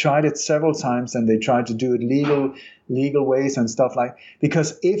they've tried it several times, and they tried to do it legal ways and stuff like.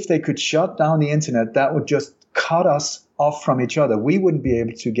 Because if they could shut down the internet, that would just cut us off from each other. We wouldn't be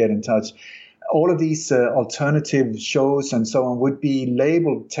able to get in touch. All of these alternative shows and so on would be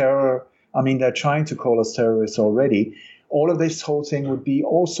labeled terror. I mean, they're trying to call us terrorists already. All of this whole thing would be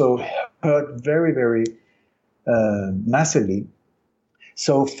also hurt very, very massively.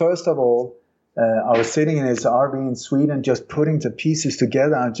 So first of all, I was sitting in his RV in Sweden, just putting the pieces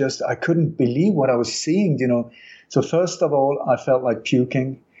together. I couldn't believe what I was seeing, So first of all, I felt like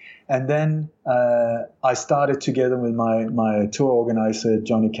puking. And then I started together with my tour organizer,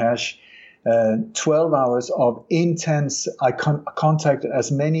 Johnny Cash, 12 hours of intense, I contacted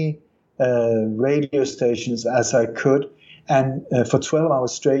as many radio stations as I could. And for 12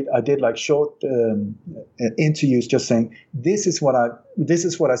 hours straight, I did like short interviews, just saying, this is what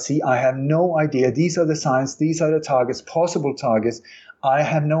I see. I have no idea. These are the signs. These are the targets, possible targets. I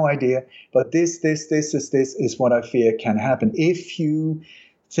have no idea. But this is what I fear can happen. If you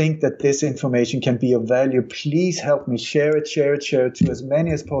think that this information can be of value, please help me share it to as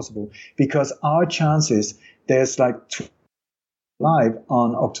many as possible. Because our chances, there's like live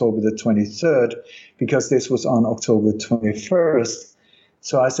on October the 23rd, because this was on October 21st.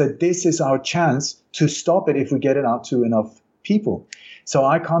 So I said, this is our chance to stop it if we get it out to enough people. So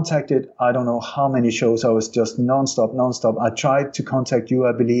I contacted, I don't know how many shows. I was just nonstop. I tried to contact you,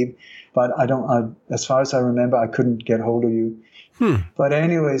 I believe, but as far as I remember, I couldn't get hold of you. But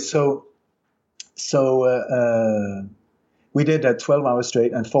anyway, so we did that 12 hours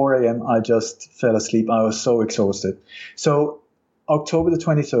straight, and 4 a.m. I just fell asleep. I was so exhausted. So October the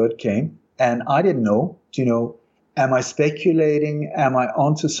 23rd came, and I didn't know, am I speculating? Am I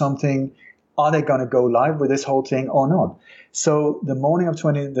onto something? Are they going to go live with this whole thing or not? So the morning of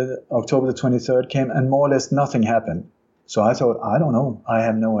October the 23rd came, and more or less nothing happened. So I thought, I don't know. I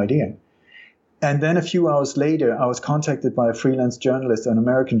have no idea. And then a few hours later, I was contacted by a freelance journalist, an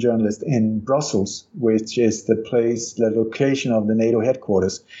American journalist in Brussels, which is the location of the NATO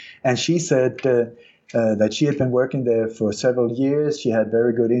headquarters. And she said that she had been working there for several years. She had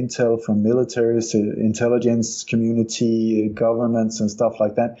very good intel from militaries, intelligence community, governments and stuff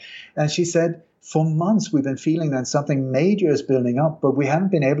like that. And she said, for months we've been feeling that something major is building up, but we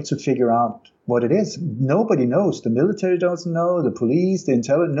haven't been able to figure out what it is. Nobody knows. The military doesn't know, the police, the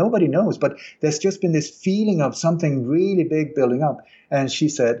intelligence, nobody knows. But there's just been this feeling of something really big building up. And she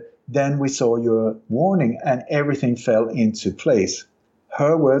said, then we saw your warning and everything fell into place.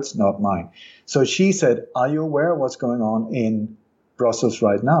 Her words, not mine. So she said, are you aware of what's going on in Brussels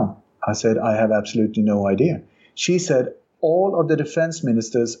right now? I said, I have absolutely no idea. She said, all of the defense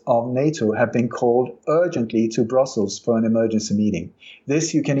ministers of NATO have been called urgently to Brussels for an emergency meeting.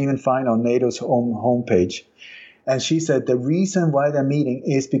 This you can even find on NATO's homepage. And she said the reason why they're meeting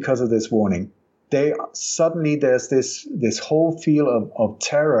is because of this warning. Suddenly there's this whole feel of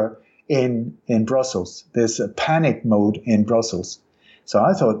terror in Brussels. There's a panic mode in Brussels. So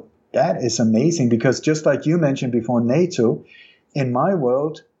I thought that is amazing, because just like you mentioned before, NATO, in my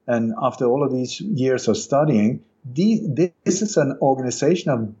world, and after all of these years of studying, this is an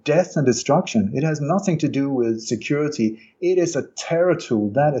organization of death and destruction. It has nothing to do with security. It is a terror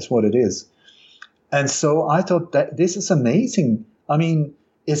tool. That is what it is. And so I thought that this is amazing. I mean,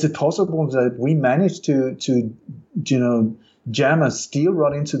 is it possible that we managed to jam a steel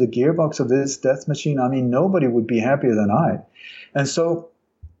rod into the gearbox of this death machine? I mean, nobody would be happier than I. And so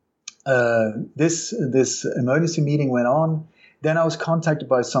this emergency meeting went on. Then I was contacted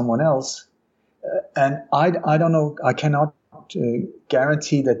by someone else. And I don't know, I cannot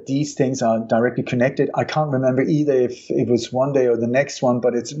guarantee that these things are directly connected. I can't remember either if it was one day or the next one,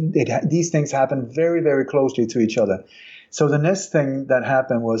 but these things happen very, very closely to each other. So the next thing that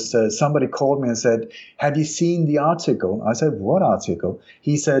happened was somebody called me and said, have you seen the article? I said, what article?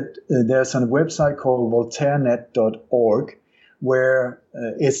 He said, there's a website called voltairenet.org, where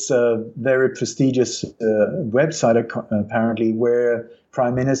it's a very prestigious website, apparently, where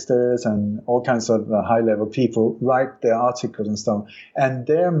prime ministers and all kinds of high-level people write their articles and stuff. And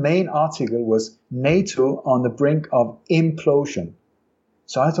their main article was NATO on the brink of implosion.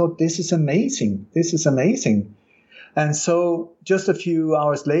 So I thought, this is amazing. This is amazing. And so just a few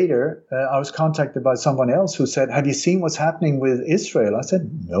hours later, I was contacted by someone else who said, have you seen what's happening with Israel? I said,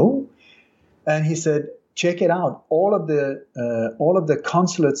 no. And he said, check it out. All of the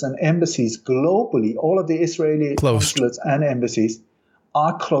consulates and embassies globally, all of the Israeli consulates and embassies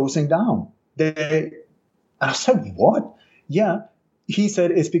are closing down. I said, what? Yeah. He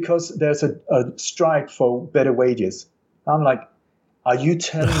said, it's because there's a strike for better wages. I'm like, are you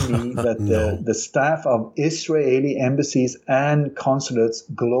telling me that the staff of Israeli embassies and consulates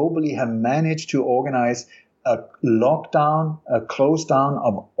globally have managed to organize a lockdown, a close down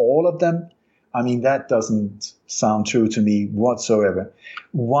of all of them? I mean, that doesn't sound true to me whatsoever.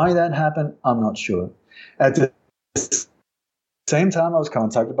 Why that happened, I'm not sure. At the same time, I was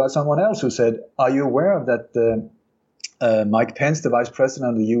contacted by someone else who said, are you aware of that Mike Pence, the vice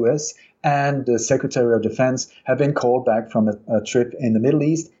president of the U.S., and the Secretary of Defense have been called back from a trip in the Middle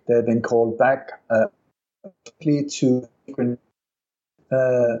East? They have been called back to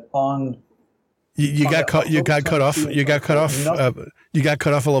on. You got cut off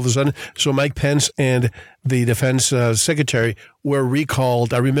all of a sudden. So Mike Pence and the Defense Secretary were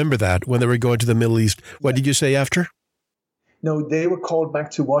recalled. I remember that when they were going to the Middle East. What did you say after? No, they were called back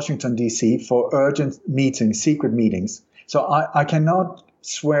to Washington, D.C. for urgent meetings, secret meetings. So I cannot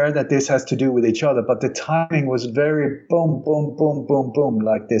swear that this has to do with each other, but the timing was very boom, boom, boom, boom, boom,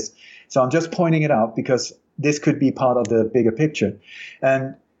 like this. So I'm just pointing it out because this could be part of the bigger picture.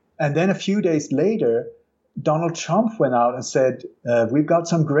 And then a few days later, Donald Trump went out and said, we've got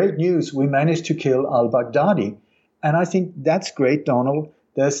some great news. We managed to kill al-Baghdadi. And I think that's great, Donald.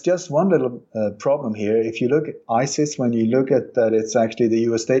 There's just one little problem here. If you look at ISIS, when you look at that, it's actually the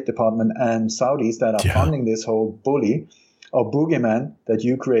U.S. State Department and Saudis that are funding this whole bully or boogeyman that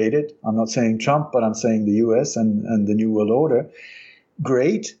you created. I'm not saying Trump, but I'm saying the U.S. and the New World Order.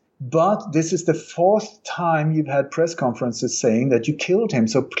 Great. But this is the fourth time you've had press conferences saying that you killed him.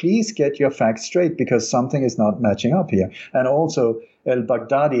 So please get your facts straight because something is not matching up here. And also,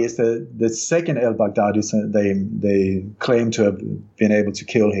 al-Baghdadi is the second al-Baghdadi they claim to have been able to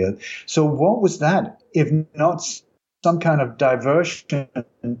kill here. So what was that? If not some kind of diversion,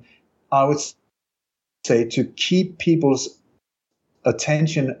 I would say, to keep people's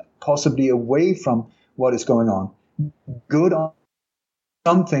attention possibly away from what is going on. Good on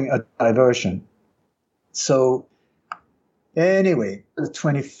something, a diversion. So anyway, the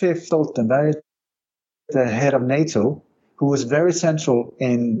 25th Stoltenberg, the head of NATO, who was very central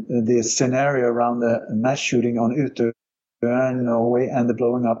in the scenario around the mass shooting on Utøya in Norway and the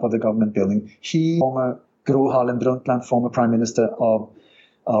blowing up of the government building. He, former Gro Harlem Brundtland, former prime minister of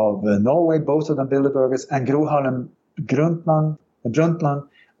Norway, both of them Bilderbergers, and Gro Harlem Brundtland,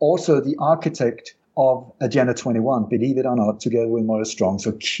 also the architect of Agenda 21, believe it or not, together with Morris Strong.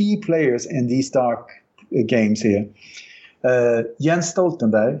 So key players in these dark games here. Jens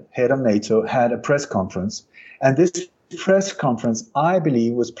Stoltenberg, head of NATO, had a press conference. And this press conference, I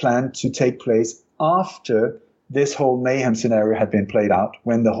believe, was planned to take place after this whole mayhem scenario had been played out,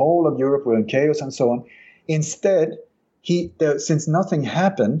 when the whole of Europe were in chaos and so on. Instead, since nothing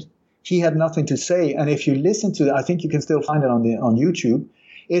happened, he had nothing to say. And if you listen to it, I think you can still find it on YouTube.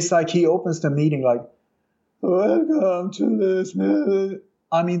 It's like he opens the meeting like, welcome to this meeting.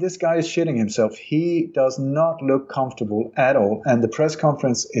 I mean, this guy is shitting himself. He does not look comfortable at all. And the press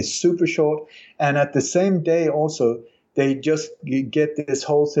conference is super short. And at the same day also, they just get this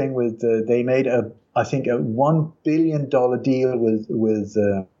whole thing with, they made I think a $1 billion deal with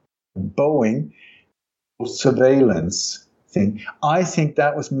Boeing surveillance thing. I think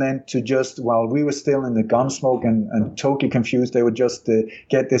that was meant to just, while we were still in the gunsmoke and totally confused, they would just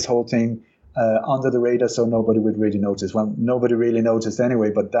get this whole thing under the radar so nobody would really notice. Well, nobody really noticed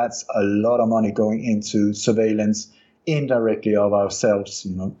anyway, but that's a lot of money going into surveillance indirectly of ourselves,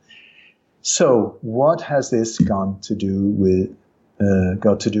 you know. So what has this got to do with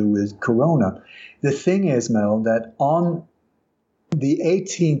Corona? The thing is, Mel, that on the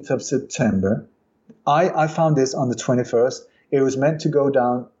 18th of September, I found this on the 21st. It was meant to go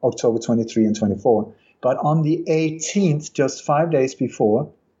down October 23 and 24. But on the 18th, just 5 days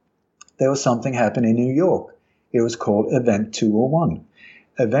before, there was something happening in New York. It was called Event 201.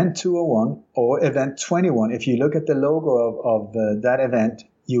 Event 201 or Event 21, if you look at the logo of that event,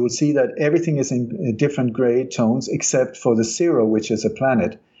 you will see that everything is in different gray tones except for the 0, which is a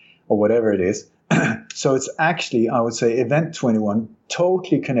planet or whatever it is. So it's actually, I would say, Event 21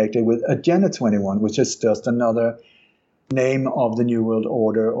 totally connected with Agenda 21, which is just another name of the New World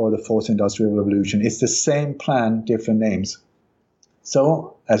Order or the Fourth Industrial Revolution. It's the same plan, different names.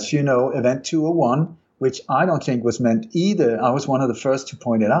 So, as you know, Event 201, which I don't think was meant either, I was one of the first to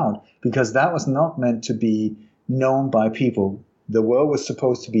point it out, because that was not meant to be known by people. The world was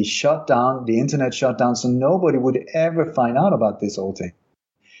supposed to be shut down, the internet shut down, so nobody would ever find out about this whole thing.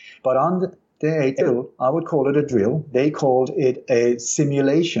 But on the drill, I would call it a drill. They called it a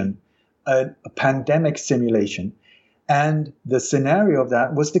simulation, a pandemic simulation. And the scenario of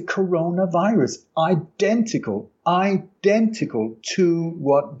that was the coronavirus, identical to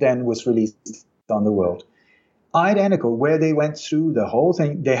what then was released on the world. Identical, where they went through the whole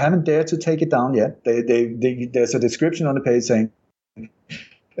thing. They haven't dared to take it down yet. There's a description on the page saying,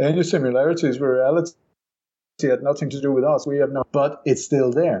 any similarities with reality had nothing to do with us. We have no, but it's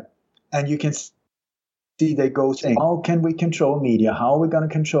still there. And you can see they go saying, how can we control media? How are we going to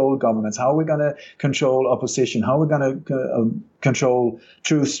control governments? How are we going to control opposition? How are we going to control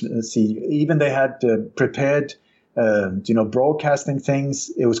truth? See, even they had prepared, broadcasting things.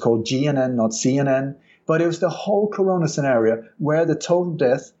 It was called GNN, not CNN. But it was the whole Corona scenario where the total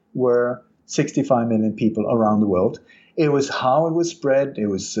death were 65 million people around the world. It was how it was spread. It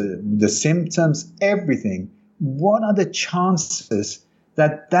was the symptoms, everything. What are the chances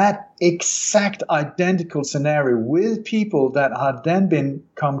that exact identical scenario with people that had then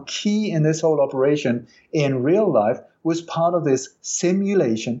become key in this whole operation in real life was part of this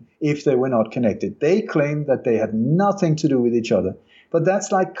simulation if they were not connected? They claimed that they had nothing to do with each other. But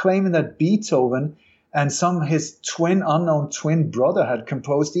that's like claiming that Beethoven and his unknown twin brother had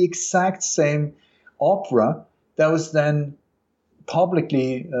composed the exact same opera that was then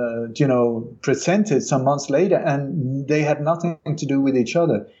publicly, presented some months later, and they had nothing to do with each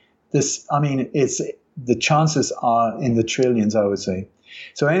other. The chances are in the trillions, I would say.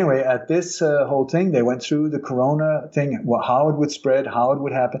 So anyway, at this whole thing, they went through the Corona thing, how it would spread, how it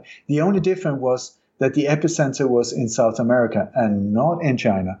would happen. The only difference was that the epicenter was in South America and not in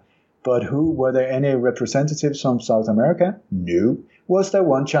China. But were there any representatives from South America? No. Was there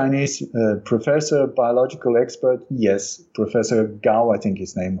one Chinese professor, biological expert? Yes, Professor Gao, I think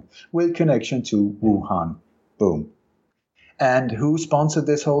his name, with connection to Wuhan. Boom. And who sponsored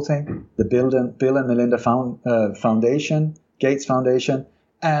this whole thing? The Bill and Melinda Foundation, Gates Foundation,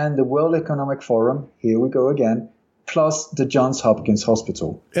 and the World Economic Forum, here we go again, plus the Johns Hopkins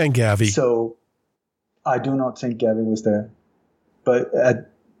Hospital. And Gavi. So I do not think Gavi was there.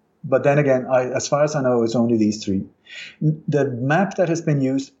 But then again, as far as I know, it's only these three. The map that has been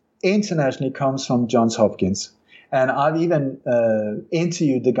used internationally comes from Johns Hopkins. And I've even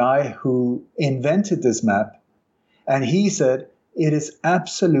interviewed the guy who invented this map. And he said it is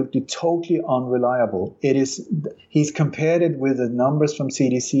absolutely, totally unreliable. He's compared it with the numbers from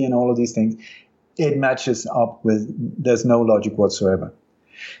CDC and all of these things. It matches up with, there's no logic whatsoever.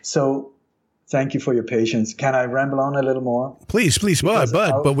 So thank you for your patience. Can I ramble on a little more? Please,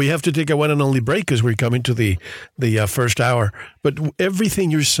 but we have to take a one and only break because we're coming to the first hour. But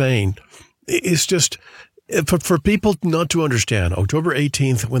everything you're saying is just for people not to understand. October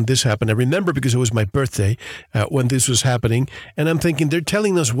 18th, when this happened, I remember because it was my birthday when this was happening, and I'm thinking they're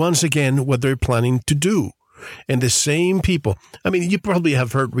telling us once again what they're planning to do. And the same people, I mean, you probably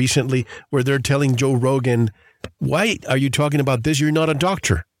have heard recently where they're telling Joe Rogan, why are you talking about this? You're not a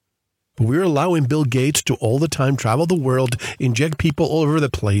doctor. But we're allowing Bill Gates to all the time travel the world, inject people all over the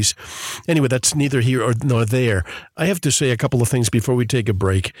place. Anyway, that's neither here nor there. I have to say a couple of things before we take a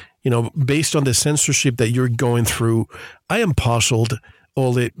break. Based on the censorship that you're going through, I am puzzled,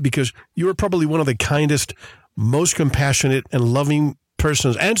 Ole, because you're probably one of the kindest, most compassionate and loving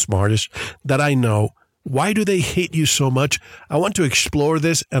persons and smartest that I know. Why do they hate you so much? I want to explore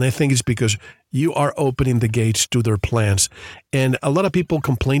this, and I think it's because you are opening the gates to their plans. And a lot of people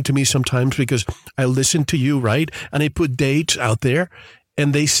complain to me sometimes because I listen to you, right? And I put dates out there,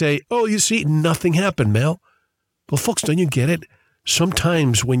 and they say, oh, you see, nothing happened, Mel. Well, folks, don't you get it?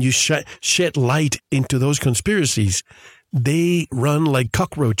 Sometimes when you shed light into those conspiracies, they run like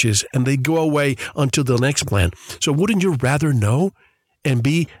cockroaches and they go away until the next plan. So wouldn't you rather know and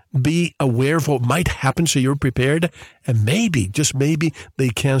be aware of what might happen so you're prepared? And maybe, just maybe, they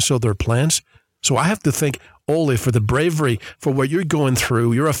cancel their plans. So I have to thank Ole for the bravery, for what you're going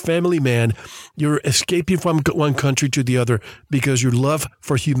through. You're a family man. You're escaping from one country to the other because your love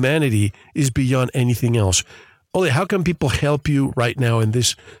for humanity is beyond anything else. Ole, how can people help you right now in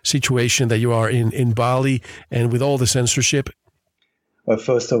this situation that you are in Bali and with all the censorship? Well,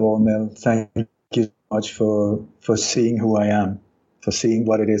 first of all, Mel, thank you so much for seeing who I am, for seeing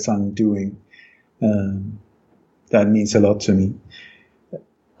what it is I'm doing. That means a lot to me.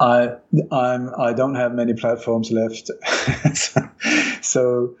 I don't have many platforms left,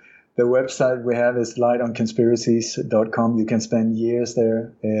 so the website we have is lightonconspiracies.com. You can spend years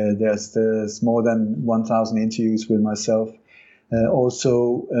there. There's more than 1,000 interviews with myself.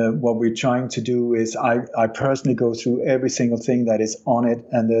 Also, what we're trying to do is I personally go through every single thing that is on it,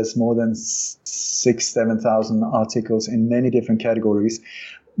 and there's more than 7,000 articles in many different categories.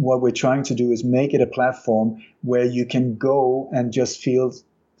 What we're trying to do is make it a platform where you can go and just feel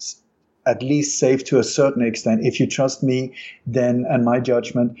at least safe to a certain extent. If you trust me, then, and my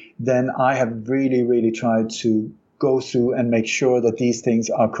judgment, then I have really, really tried to go through and make sure that these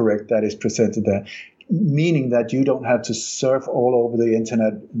things are correct, that is presented there. Meaning that you don't have to surf all over the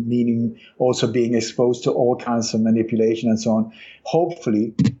internet, meaning also being exposed to all kinds of manipulation and so on.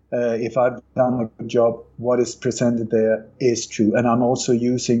 Hopefully, if I've done a good job, what is presented there is true. And I'm also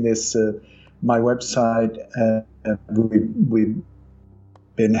using this, my website, we've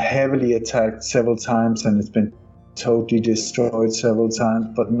been heavily attacked several times, and it's been totally destroyed several times.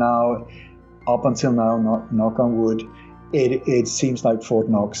 But now, up until now, knock on wood, it seems like Fort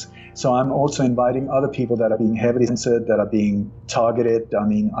Knox. So I'm also inviting other people that are being heavily censored, that are being targeted. I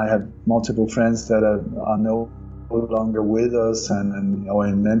mean, I have multiple friends that are no longer with us and or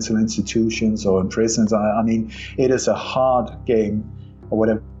in mental institutions or in prisons. I mean, it is a hard game or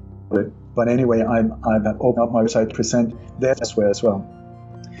whatever. But anyway, I've opened up my website to present there as well.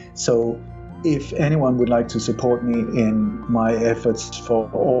 So if anyone would like to support me in my efforts for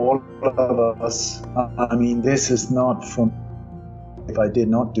all of us, I mean, this is not from, if I did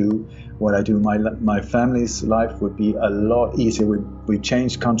not do what I do, my family's life would be a lot easier. We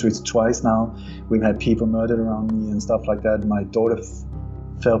changed countries twice now. We've had people murdered around me and stuff like that. My daughter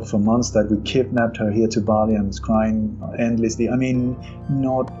felt for months that we kidnapped her here to Bali and was crying endlessly. I mean,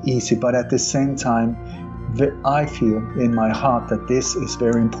 not easy, but at the same time, I feel in my heart that this is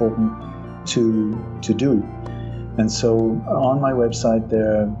very important to do. And so on my website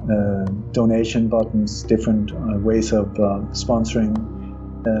there are donation buttons, different ways of sponsoring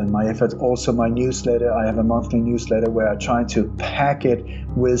my efforts. Also my newsletter, I have a monthly newsletter where I try to pack it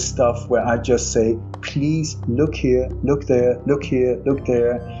with stuff where I just say, please look here, look there, look here, look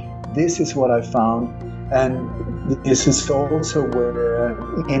there. This is what I found. And this is also where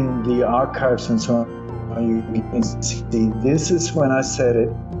in the archives and so on, you can see, this is when I said it,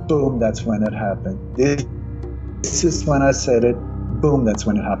 boom, that's when it happened. This is when I said it, boom, that's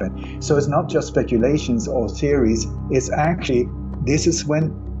when it happened. So it's not just speculations or theories, it's actually, this is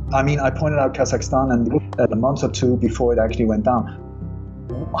when, I mean, I pointed out Kazakhstan and a month or two before it actually went down.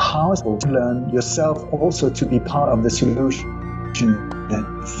 How is it to learn yourself also to be part of the solution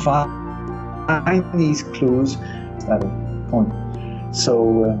and find these clues at a point.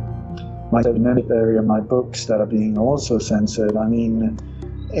 So, my documentary area, my books that are being also censored. I mean,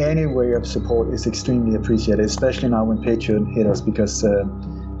 any way of support is extremely appreciated, especially now when Patreon hit us, because,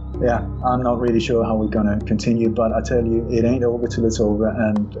 I'm not really sure how we're going to continue, but I tell you, it ain't over till it's over,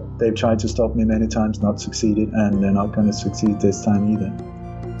 and they've tried to stop me many times, not succeeded, and they're not going to succeed this time either.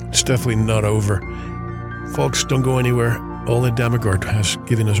 It's definitely not over. Folks, don't go anywhere. Ole Dammegård has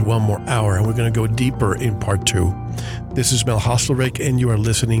given us one more hour, and we're going to go deeper in part 2. This is Mel Hostelrick, and you are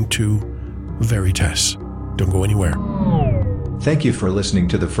listening to Veritas. Don't go anywhere. Thank you for listening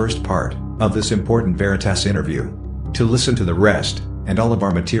to the first part of this important Veritas interview. To listen to the rest, and all of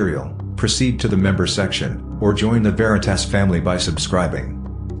our material, proceed to the member section, or join the Veritas family by subscribing.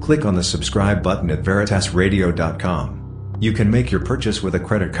 Click on the subscribe button at veritasradio.com. You can make your purchase with a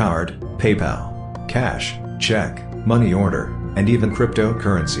credit card, PayPal, cash, check, money order, and even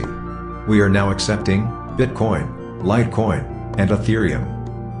cryptocurrency. We are now accepting Bitcoin, Litecoin, and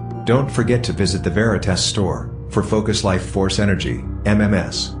Ethereum. Don't forget to visit the Veritas store for Focus Life Force Energy,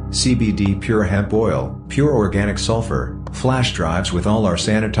 MMS, CBD Pure Hemp Oil, Pure Organic Sulfur, flash drives with all our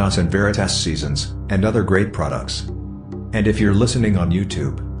Sanitas and Veritas seasons, and other great products. And if you're listening on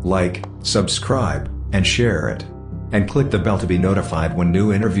YouTube, like, subscribe, and share it. And click the bell to be notified when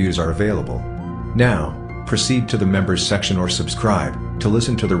new interviews are available. Now, proceed to the members section or subscribe to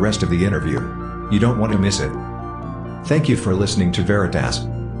listen to the rest of the interview. You don't want to miss it. Thank you for listening to Veritas.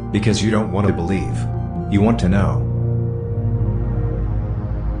 Because you don't want to believe. You want to know.